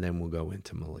sleep, and then we'll go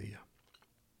into Melilla.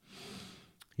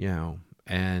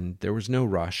 And there was no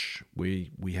rush. We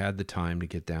had the time to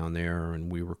get down there,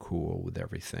 and we were cool with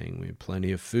everything. We had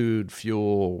plenty of food,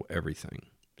 fuel, everything.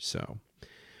 So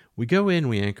we go in,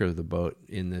 we anchor the boat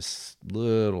in this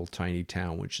little tiny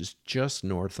town, which is just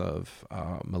north of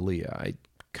Melilla. I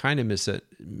kind of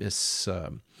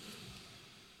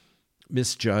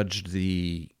misjudged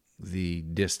the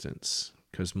distance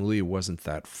because Melilla wasn't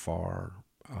that far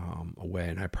away,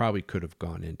 and I probably could have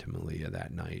gone into Melilla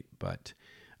that night, but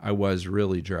I was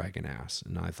really dragging ass,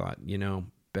 and I thought,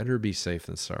 better be safe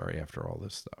than sorry after all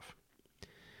this stuff.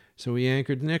 So we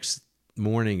anchored. The next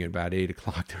morning at about 8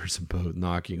 o'clock, there was a boat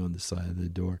knocking on the side of the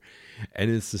door, and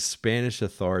it's the Spanish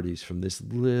authorities from this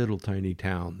little tiny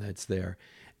town that's there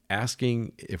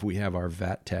asking if we have our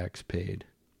VAT tax paid.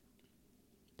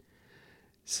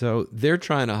 So they're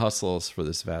trying to hustle us for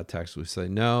this VAT tax. We say,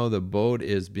 no, the boat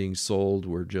is being sold.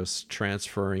 We're just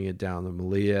transferring it down to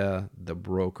Melilla. The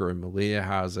broker in Melilla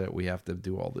has it. We have to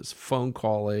do all this phone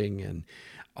calling, and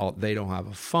they don't have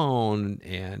a phone,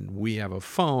 and we have a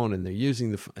phone, and they're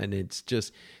using and it's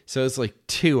just, so it's like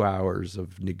 2 hours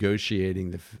of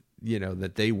negotiating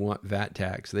that they want VAT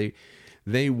tax.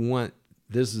 They want,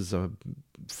 this is a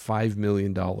 $5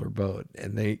 million boat,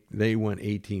 and they want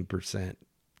 18%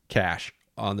 cash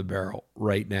on the barrel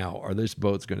right now, or this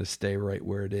boat's going to stay right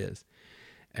where it is.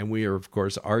 And we are, of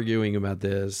course, arguing about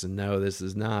this, and no, this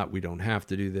is not, we don't have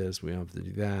to do this, we don't have to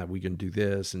do that, we can do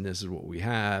this, and this is what we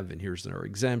have, and here's our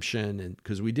exemption. And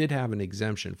because we did have an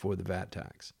exemption for the VAT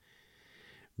tax,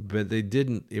 but they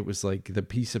didn't. It was like the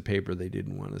piece of paper they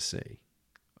didn't want to see,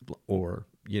 or,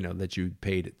 that you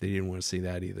paid it. They didn't want to see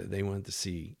that either. They wanted to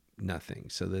see nothing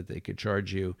so that they could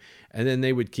charge you, and then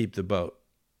they would keep the boat.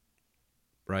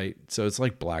 Right? So it's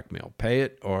like blackmail. Pay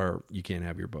it or you can't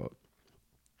have your boat.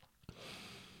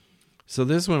 So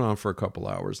this went on for a couple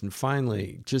hours, and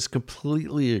finally, just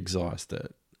completely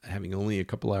exhausted, having only a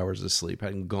couple hours of sleep,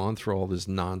 having gone through all this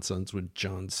nonsense with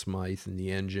John Smythe in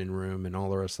the engine room and all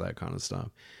the rest of that kind of stuff.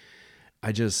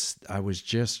 I was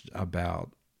just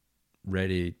about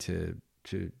ready to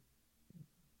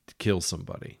kill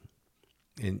somebody.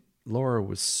 And Laura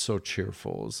was so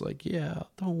cheerful. It was like, yeah,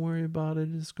 don't worry about it.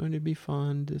 It's going to be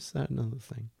fun. This, that, and another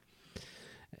thing.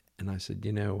 And I said,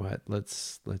 you know what?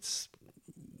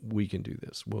 We can do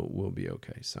this. We'll be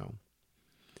okay. So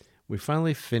we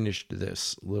finally finished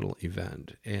this little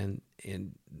event, and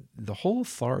the whole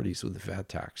authorities with the VAT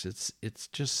tax, it's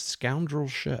just scoundrel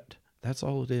shit. That's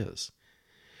all it is.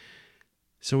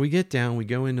 So we get down, we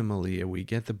go into Malia, we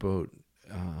get the boat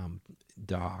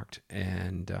docked,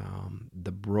 and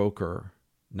the broker,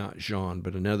 not Jean,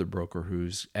 but another broker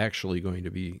who's actually going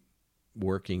to be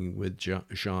working with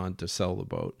Jean to sell the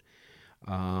boat,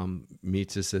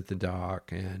 meets us at the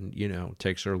dock and,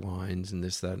 takes our lines and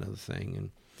this, that, and other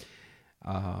thing.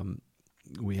 And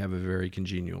we have a very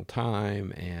congenial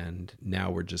time, and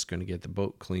now we're just going to get the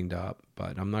boat cleaned up,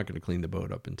 but I'm not going to clean the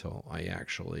boat up until I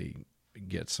actually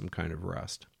get some kind of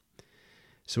rest.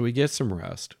 So we get some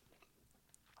rest.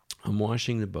 I'm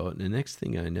washing the boat, and the next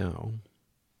thing I know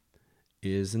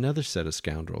is another set of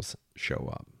scoundrels show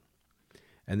up.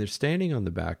 And they're standing on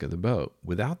the back of the boat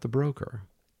without the broker,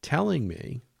 telling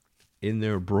me in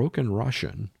their broken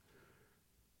Russian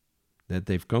that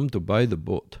they've come to buy the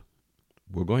boat.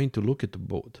 We're going to look at the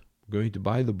boat. We're going to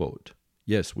buy the boat.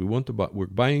 Yes, we're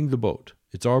buying the boat.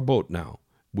 It's our boat now.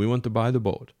 We want to buy the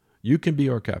boat. You can be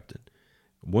our captain.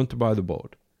 Want to buy the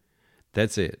boat.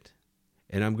 That's it.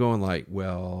 And I'm going like,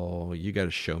 well, you got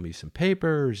to show me some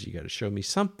papers. You got to show me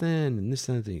something and this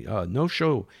and that thing. No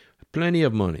show. Plenty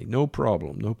of money. No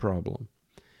problem. No problem.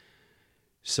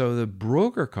 So the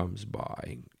broker comes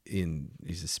by.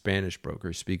 He's a Spanish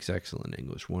broker. Speaks excellent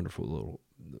English. Wonderful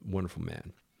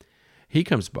man. He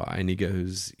comes by and he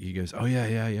goes, oh,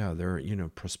 yeah. They're,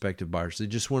 prospective buyers. They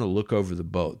just want to look over the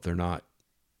boat. They're not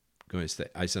going to stay.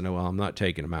 I said, no, well, I'm not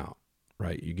taking them out.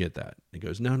 Right? You get that. He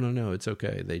goes, no, it's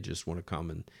okay. They just want to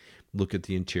come and look at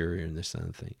the interior and this kind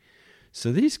of thing.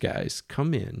 So these guys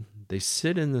come in. They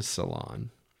sit in the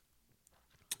salon.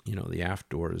 The aft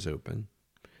door is open.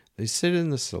 They sit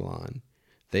in the salon.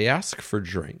 They ask for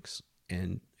drinks.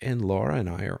 And Laura and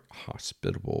I are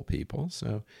hospitable people.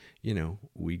 So,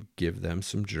 we give them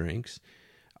some drinks.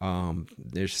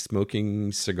 They're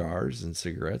smoking cigars and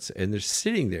cigarettes, and they're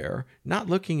sitting there not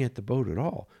looking at the boat at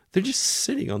all. They're just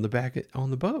sitting on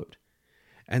the boat,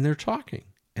 and they're talking.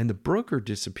 And the broker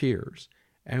disappears,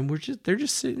 and they're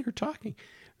just sitting there talking.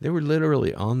 They were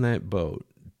literally on that boat,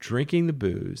 drinking the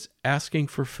booze, asking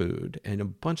for food, and a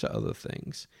bunch of other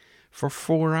things for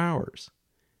 4 hours.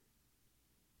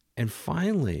 And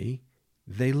finally,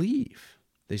 they leave.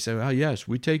 They say, oh, yes,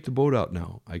 we take the boat out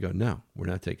now. I go, no, we're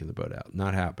not taking the boat out.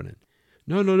 Not happening.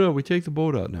 No, we take the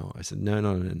boat out now. I said, no.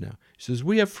 He says,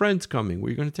 we have friends coming.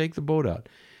 We're going to take the boat out.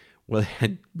 Well, they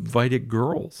had invited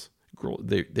girls.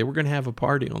 They were going to have a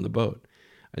party on the boat.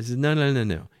 I said, no.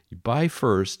 You buy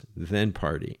first, then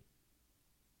party.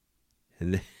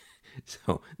 And then,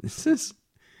 so this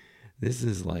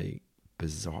is like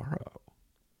bizarro.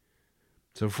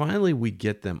 So finally we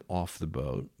get them off the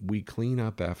boat. We clean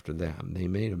up after them. They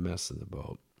made a mess of the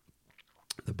boat.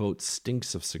 The boat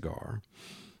stinks of cigar.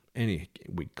 And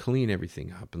we clean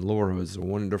everything up. And Laura is a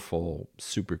wonderful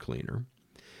super cleaner.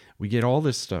 We get all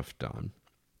this stuff done.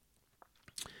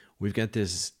 We've got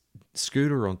this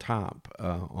scooter on top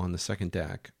on the second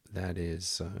deck that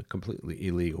is completely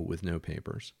illegal with no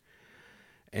papers.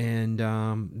 And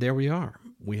there we are.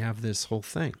 We have this whole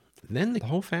thing. Then the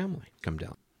whole family come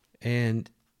down. And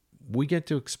we get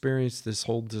to experience this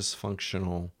whole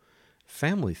dysfunctional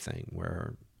family thing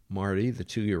where Marty, the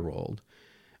 2-year-old,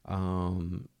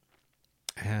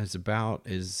 has about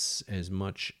as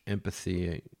much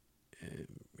empathy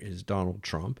as Donald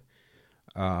Trump.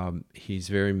 He's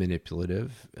very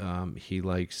manipulative. He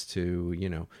likes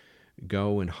to,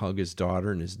 go and hug his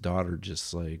daughter, and his daughter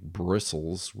just like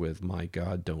bristles with, my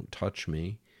God, don't touch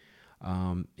me.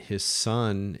 His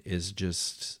son is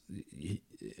just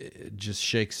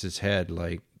shakes his head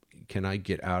like, can I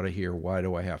get out of here? Why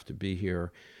do I have to be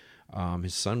here?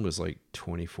 His son was like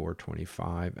 24,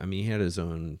 25. I mean, he had his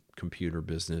own computer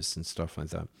business and stuff like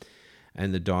that.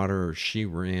 And the daughter, she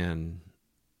ran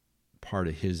part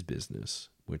of his business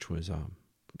which was a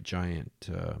giant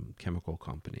chemical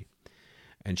company.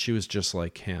 And she was just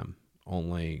like him,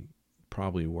 only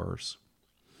probably worse.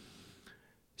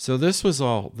 So this was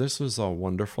all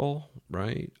wonderful,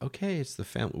 right? Okay, it's the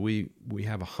family. We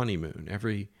have a honeymoon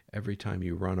every time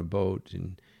you run a boat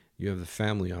and you have the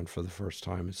family on for the first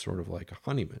time. It's sort of like a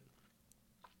honeymoon.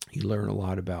 You learn a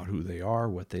lot about who they are,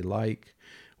 what they like,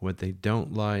 what they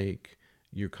don't like.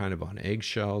 You're kind of on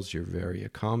eggshells. You're very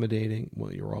accommodating.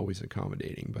 Well, you're always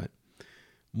accommodating, but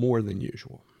more than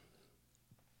usual.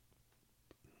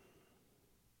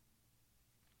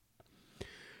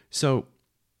 So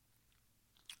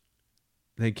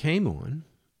they came on.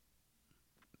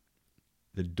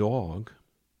 The dog,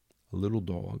 a little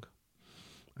dog,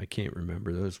 I can't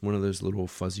remember. There's one of those little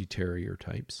fuzzy terrier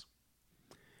types,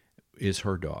 is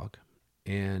her dog.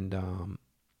 And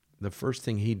the first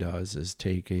thing he does is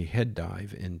take a head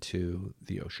dive into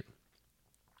the ocean.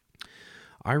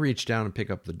 I reach down and pick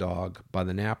up the dog by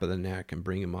the nape of the neck and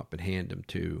bring him up and hand him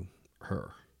to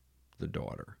her, the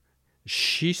daughter.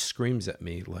 She screams at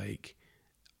me like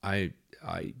I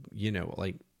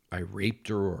raped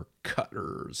her or cut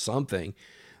her or something.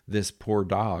 This poor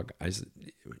dog. I said,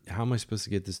 how am I supposed to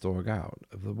get this dog out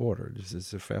of the water? This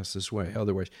is the fastest way.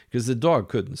 Otherwise, because the dog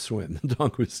couldn't swim. The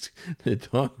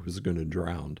dog was going to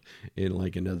drown in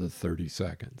like another 30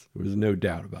 seconds. There was no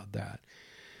doubt about that.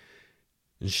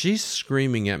 And she's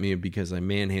screaming at me because I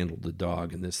manhandled the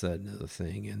dog and this, that, and the other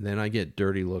thing. And then I get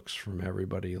dirty looks from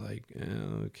everybody like,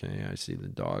 okay, I see the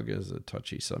dog is a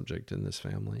touchy subject in this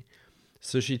family.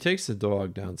 So she takes the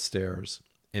dog downstairs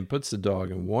and puts the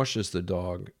dog and washes the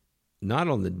dog, not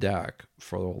on the deck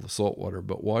for all the salt water,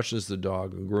 but washes the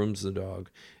dog and grooms the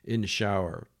dog in the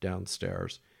shower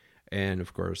downstairs. And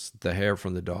of course, the hair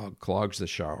from the dog clogs the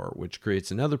shower, which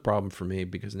creates another problem for me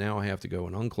because now I have to go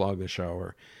and unclog the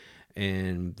shower.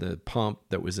 And the pump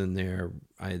that was in there,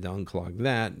 I had to unclog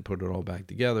that and put it all back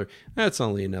together. That's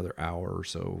only another hour or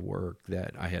so of work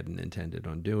that I hadn't intended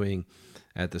on doing,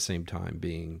 at the same time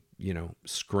being,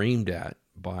 screamed at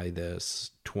by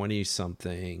this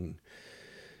 20-something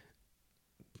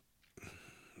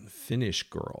Finnish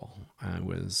girl. I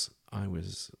was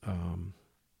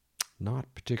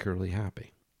not particularly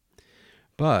happy.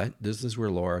 But this is where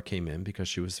Laura came in because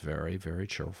she was very, very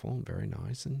cheerful and very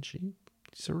nice, and she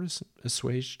sort of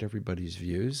assuaged everybody's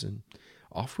views, and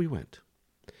off we went.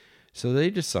 So they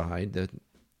decide that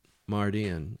Marty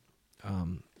and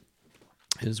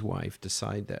his wife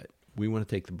decide that we want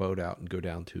to take the boat out and go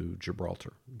down to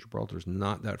Gibraltar. Gibraltar's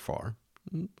not that far,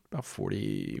 about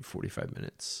 45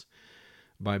 minutes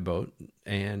by boat,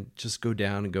 and just go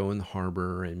down and go in the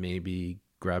harbor and maybe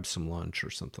grab some lunch or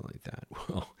something like that.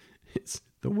 Well,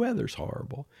 the weather's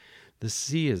horrible. The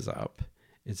sea is up.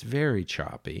 It's very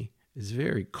choppy. It's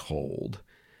very cold,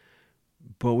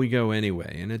 but we go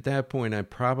anyway. And at that point, I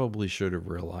probably should have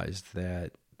realized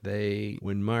that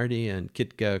when Marty and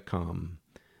Kitka come,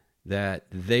 that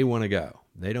they want to go.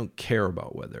 They don't care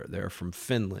about weather. They're from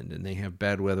Finland and they have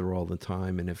bad weather all the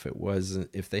time. And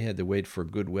if they had to wait for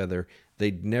good weather,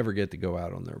 they'd never get to go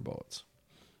out on their boats.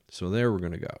 So they were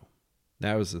going to go.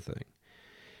 That was the thing.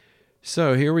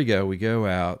 So here we go. We go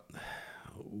out.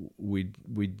 We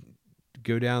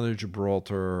go down to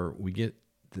Gibraltar. We get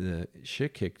the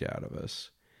shit kicked out of us.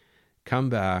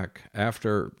 Come back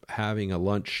after having a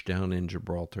lunch down in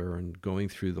Gibraltar and going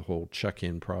through the whole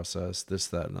check-in process, this,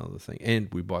 that, and other thing.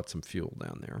 And we bought some fuel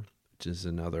down there, which is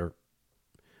another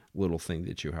little thing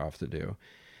that you have to do.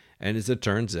 And as it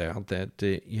turns out that,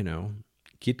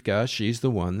 Kitka, she's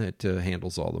the one that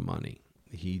handles all the money.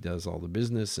 He does all the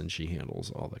business and she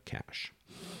handles all the cash.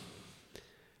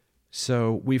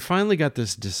 So we finally got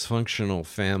this dysfunctional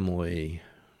family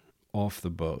off the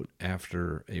boat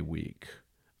after a week.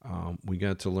 We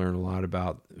got to learn a lot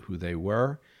about who they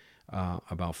were,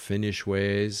 about Finnish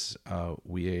ways.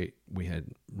 We had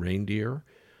reindeer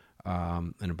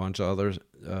and a bunch of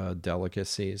other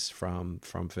delicacies from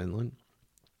Finland.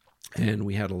 And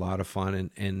we had a lot of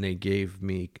fun, and they gave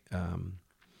me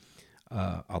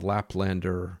a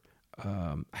Laplander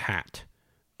hat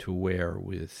to wear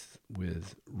with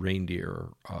reindeer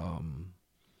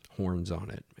horns on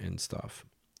it and stuff.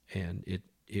 And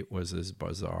it was as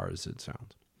bizarre as it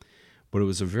sounds. But it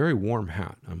was a very warm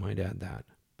hat, I might add that.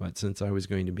 But since I was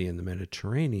going to be in the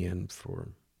Mediterranean for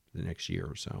the next year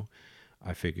or so,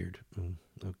 I figured,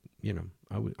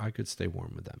 I could stay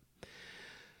warm with them.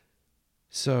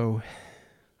 So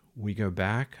we go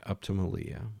back up to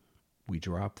Malia. We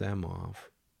drop them off.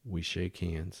 We shake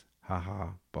hands.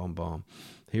 Ha, bum, bum.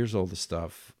 Here's all the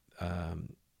stuff.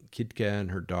 Kitka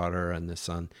and her daughter and the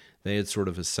son, they had sort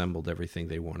of assembled everything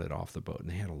they wanted off the boat. And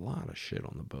they had a lot of shit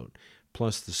on the boat,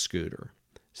 plus the scooter.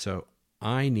 So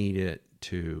I needed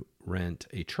to rent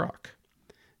a truck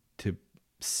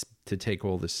to take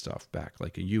all this stuff back,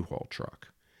 like a U-Haul truck.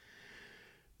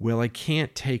 Well, I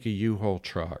can't take a U-Haul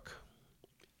truck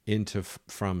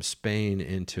from Spain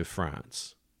into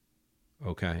France.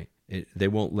 Okay, they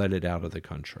won't let it out of the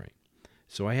country.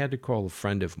 So I had to call a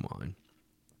friend of mine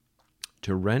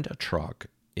to rent a truck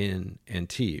in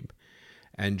Antibes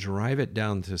and drive it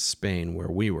down to Spain,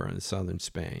 where we were in southern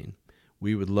Spain.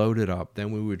 We would load it up,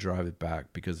 then we would drive it back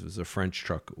because it was a French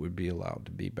truck. It would be allowed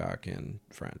to be back in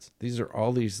France. These are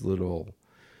all these little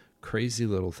crazy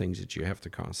little things that you have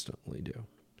to constantly do.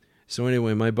 So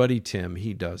anyway, my buddy Tim,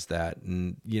 he does that,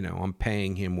 and I'm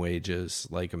paying him wages,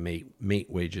 like a mate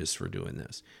wages for doing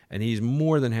this, and he's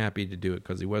more than happy to do it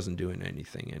because he wasn't doing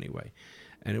anything anyway,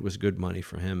 and it was good money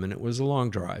for him, and it was a long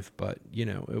drive, but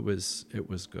it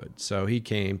was good. So he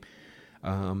came,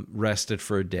 rested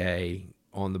for a day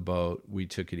on the boat. We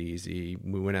took it easy.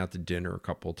 We went out to dinner a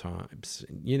couple times.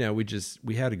 We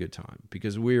had a good time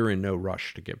because we were in no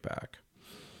rush to get back.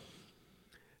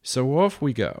 So off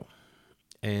we go.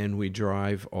 And we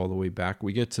drive all the way back.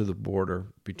 We get to the border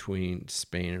between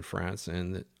Spain and France,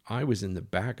 and I was in the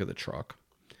back of the truck,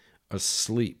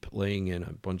 asleep, laying in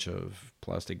a bunch of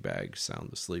plastic bags, sound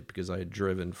asleep, because I had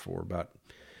driven for about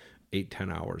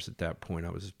 8-10 hours at that point. I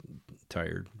was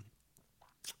tired.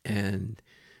 And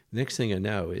the next thing I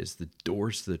know is the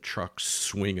doors to the truck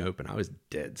swing open. I was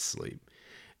dead asleep.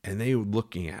 And they were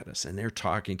looking at us, and they're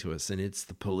talking to us, and it's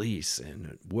the police,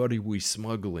 and what are we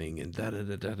smuggling, and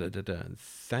da-da-da-da-da-da. And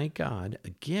thank God,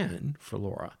 again, for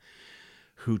Laura,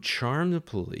 who charmed the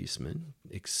policeman,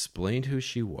 explained who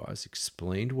she was,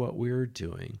 explained what we were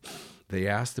doing. They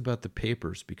asked about the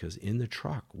papers, because in the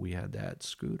truck, we had that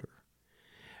scooter.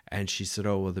 And she said,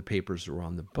 oh, well, the papers are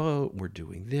on the boat, we're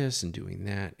doing this and doing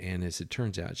that. And as it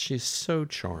turns out, she's so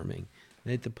charming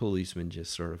that the policeman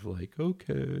just sort of like,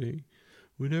 okay,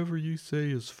 whatever you say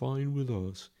is fine with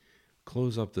us.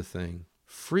 Close up the thing.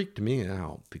 Freaked me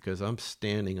out because I'm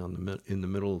standing in the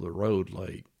middle of the road,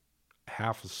 like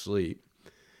half asleep,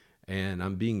 and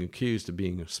I'm being accused of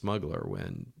being a smuggler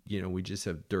when we just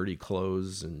have dirty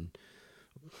clothes and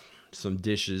some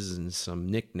dishes and some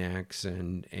knickknacks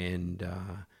and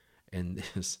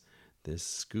this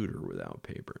scooter without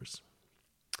papers.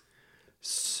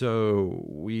 So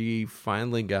we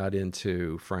finally got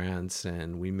into France,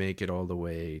 and we make it all the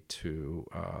way to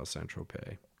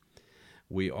Saint-Tropez.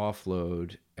 We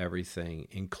offload everything,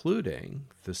 including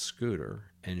the scooter,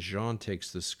 and Jean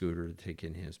takes the scooter to take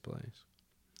in his place.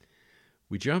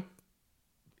 We jump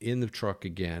in the truck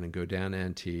again and go down to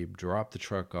Antibes, drop the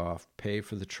truck off, pay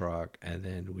for the truck, and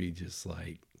then we just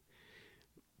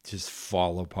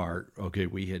fall apart. Okay,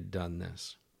 we had done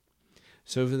this.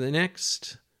 So for the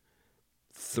next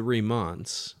 3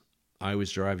 months, I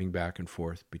was driving back and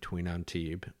forth between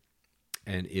Antibes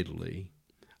and Italy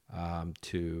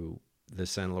to the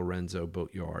San Lorenzo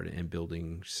boatyard and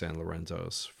building San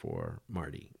Lorenzos for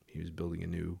Marty. He was building a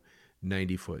new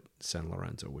 90-foot San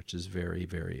Lorenzo, which is very,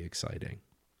 very exciting.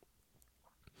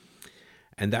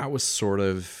 And that was sort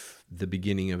of the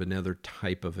beginning of another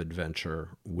type of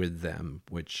adventure with them,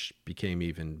 which became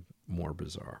even more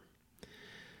bizarre.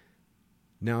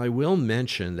 Now, I will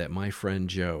mention that my friend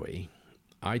Joey,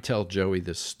 I tell Joey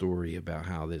this story about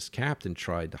how this captain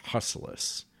tried to hustle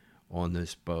us on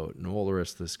this boat and all the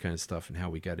rest of this kind of stuff, and how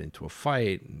we got into a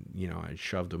fight, and I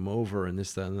shoved him over and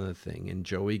this, that, and another thing. And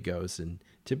Joey goes, in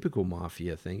typical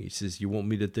mafia thing, he says, you want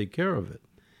me to take care of it?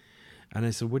 And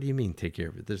I said, what do you mean take care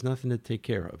of it? There's nothing to take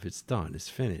care of. It's done. It's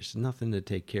finished. There's nothing to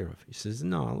take care of. He says,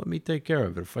 no, let me take care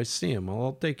of it. If I see him,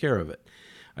 I'll take care of it.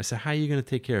 I said, how are you going to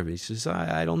take care of it? He says,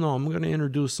 I don't know. I'm going to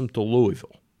introduce him to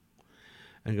Louisville.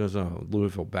 And he goes, oh,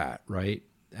 Louisville Bat, right?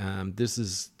 This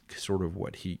is sort of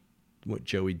what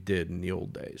Joey did in the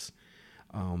old days,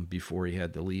 before he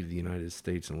had to leave the United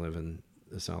States and live in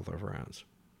the south of France.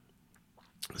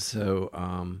 So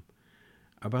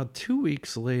about 2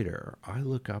 weeks later, I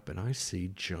look up and I see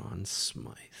John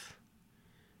Smythe.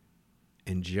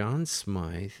 And John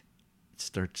Smythe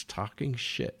starts talking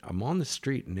shit. I'm on the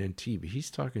street in Antibes.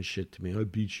 He's talking shit to me. I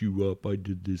beat you up. I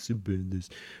did this and been this.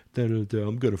 Da-da-da.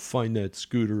 I'm going to find that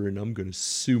scooter and I'm going to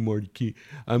sue Marty Key.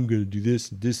 I'm going to do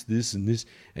this and this and this.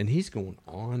 And he's going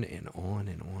on and on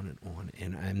and on and on.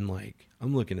 And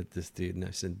I'm looking at this dude and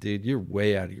I said, dude, you're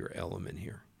way out of your element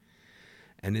here.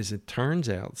 And as it turns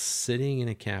out, sitting in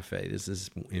a cafe, this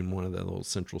is in one of the little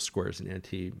central squares in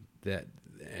Antibes that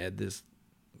had this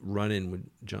run-in with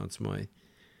John Smythe,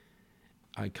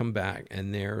 I come back,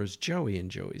 and there's Joey,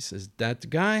 and Joey says, that the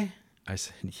guy? I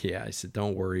said, yeah. I said,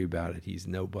 don't worry about it. He's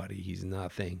nobody. He's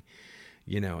nothing.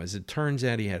 As it turns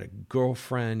out, he had a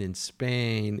girlfriend in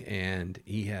Spain, and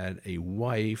he had a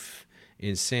wife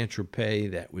in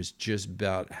Saint-Tropez that was just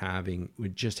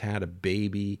had a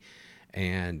baby,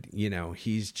 and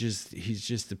he's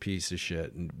just a piece of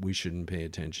shit, and we shouldn't pay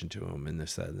attention to him, and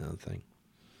this, that, and another thing.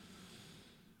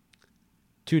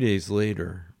 2 days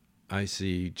later, I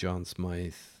see John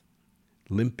Smythe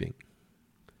limping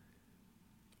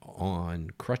on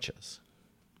crutches.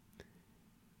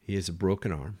 He has a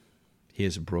broken arm. He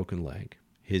has a broken leg.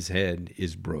 His head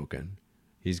is broken.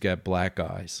 He's got black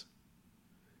eyes.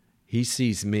 He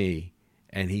sees me,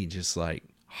 and he just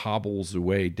hobbles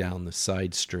away down the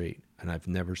side street, and I've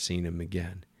never seen him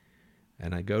again.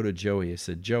 And I go to Joey. I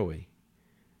said, Joey,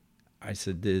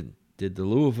 did the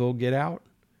Louisville get out?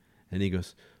 And he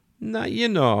goes, no,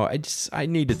 I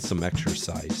needed some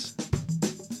exercise.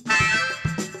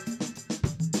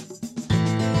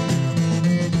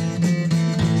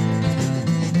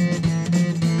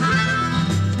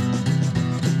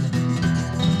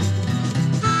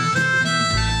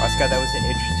 Scott, that was an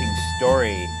interesting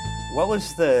story. What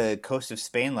was the coast of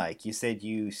Spain like? You said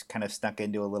you kind of snuck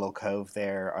into a little cove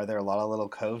there. Are there a lot of little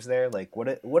coves there?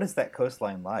 What is that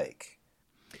coastline like?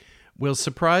 Well,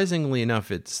 surprisingly enough,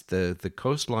 it's the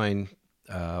coastline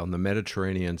on the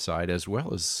Mediterranean side, as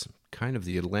well as kind of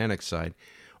the Atlantic side,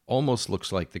 almost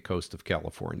looks like the coast of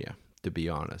California, to be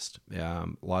honest.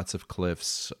 Lots of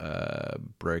cliffs,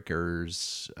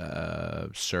 breakers,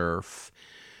 surf.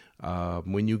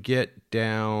 When you get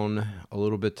down a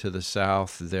little bit to the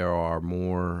south, there are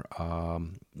more,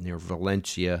 near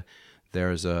Valencia,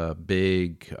 there's a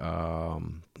big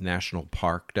national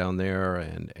park down there,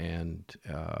 and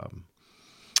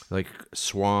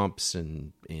swamps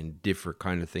and different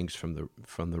kind of things from the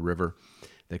river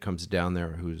that comes down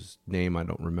there, whose name I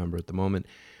don't remember at the moment.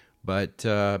 But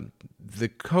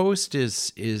the coast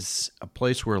is a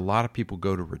place where a lot of people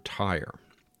go to retire.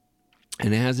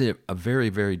 And it has a very,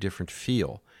 very different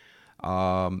feel.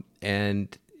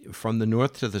 And from the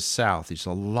north to the south, there's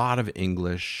a lot of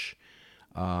Englishmen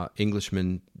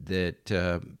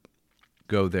that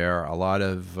go there, a lot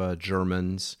of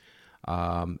Germans.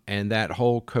 And that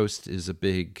whole coast is a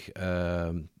big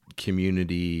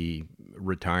community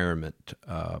retirement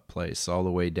place, all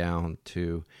the way down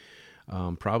to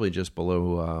probably just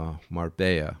below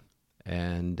Marbella.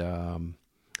 And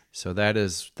so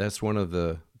that's one of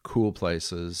the cool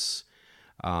places,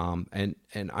 and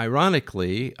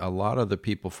ironically, a lot of the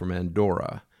people from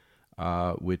Andorra,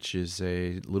 which is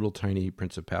a little tiny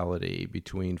principality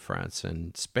between France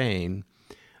and Spain,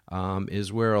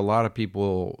 is where a lot of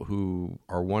people who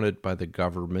are wanted by the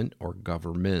government or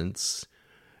governments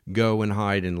go and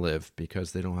hide and live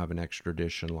because they don't have an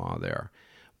extradition law there.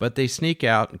 But they sneak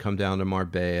out and come down to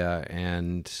Marbella,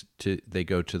 and they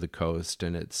go to the coast,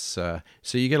 and it's so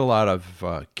you get a lot of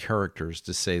characters,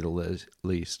 to say the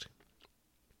least.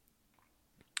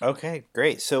 Okay,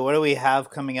 great. So what do we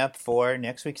have coming up for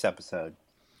next week's episode?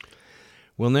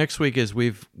 Well, next week, as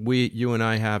you and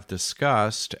I have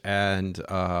discussed, and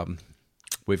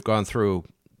we've gone through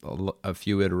a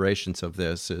few iterations of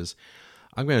this, is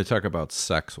I'm going to talk about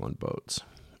sex on boats.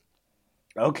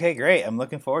 Okay, great. I'm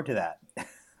looking forward to that.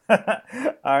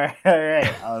 All right.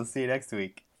 I'll see you next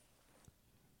week.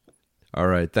 All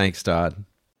right. Thanks, Todd.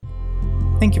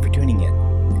 Thank you for tuning in.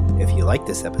 If you like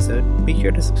this episode, be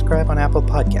sure to subscribe on Apple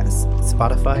Podcasts,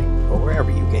 Spotify, or wherever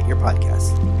you get your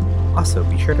podcasts. Also,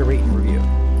 be sure to rate and review.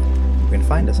 You can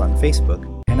find us on Facebook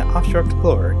and at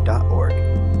offshoreexplorer.org.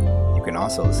 You can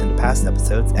also listen to past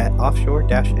episodes at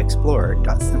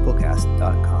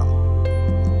offshore-explorer.simplecast.com.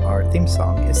 Our theme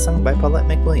song is sung by Paulette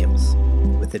McWilliams,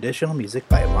 with additional music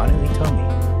by Manu Itomi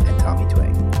and Tommy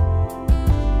Twain.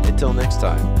 Until next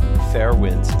time, fair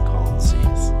winds and calm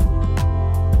seas.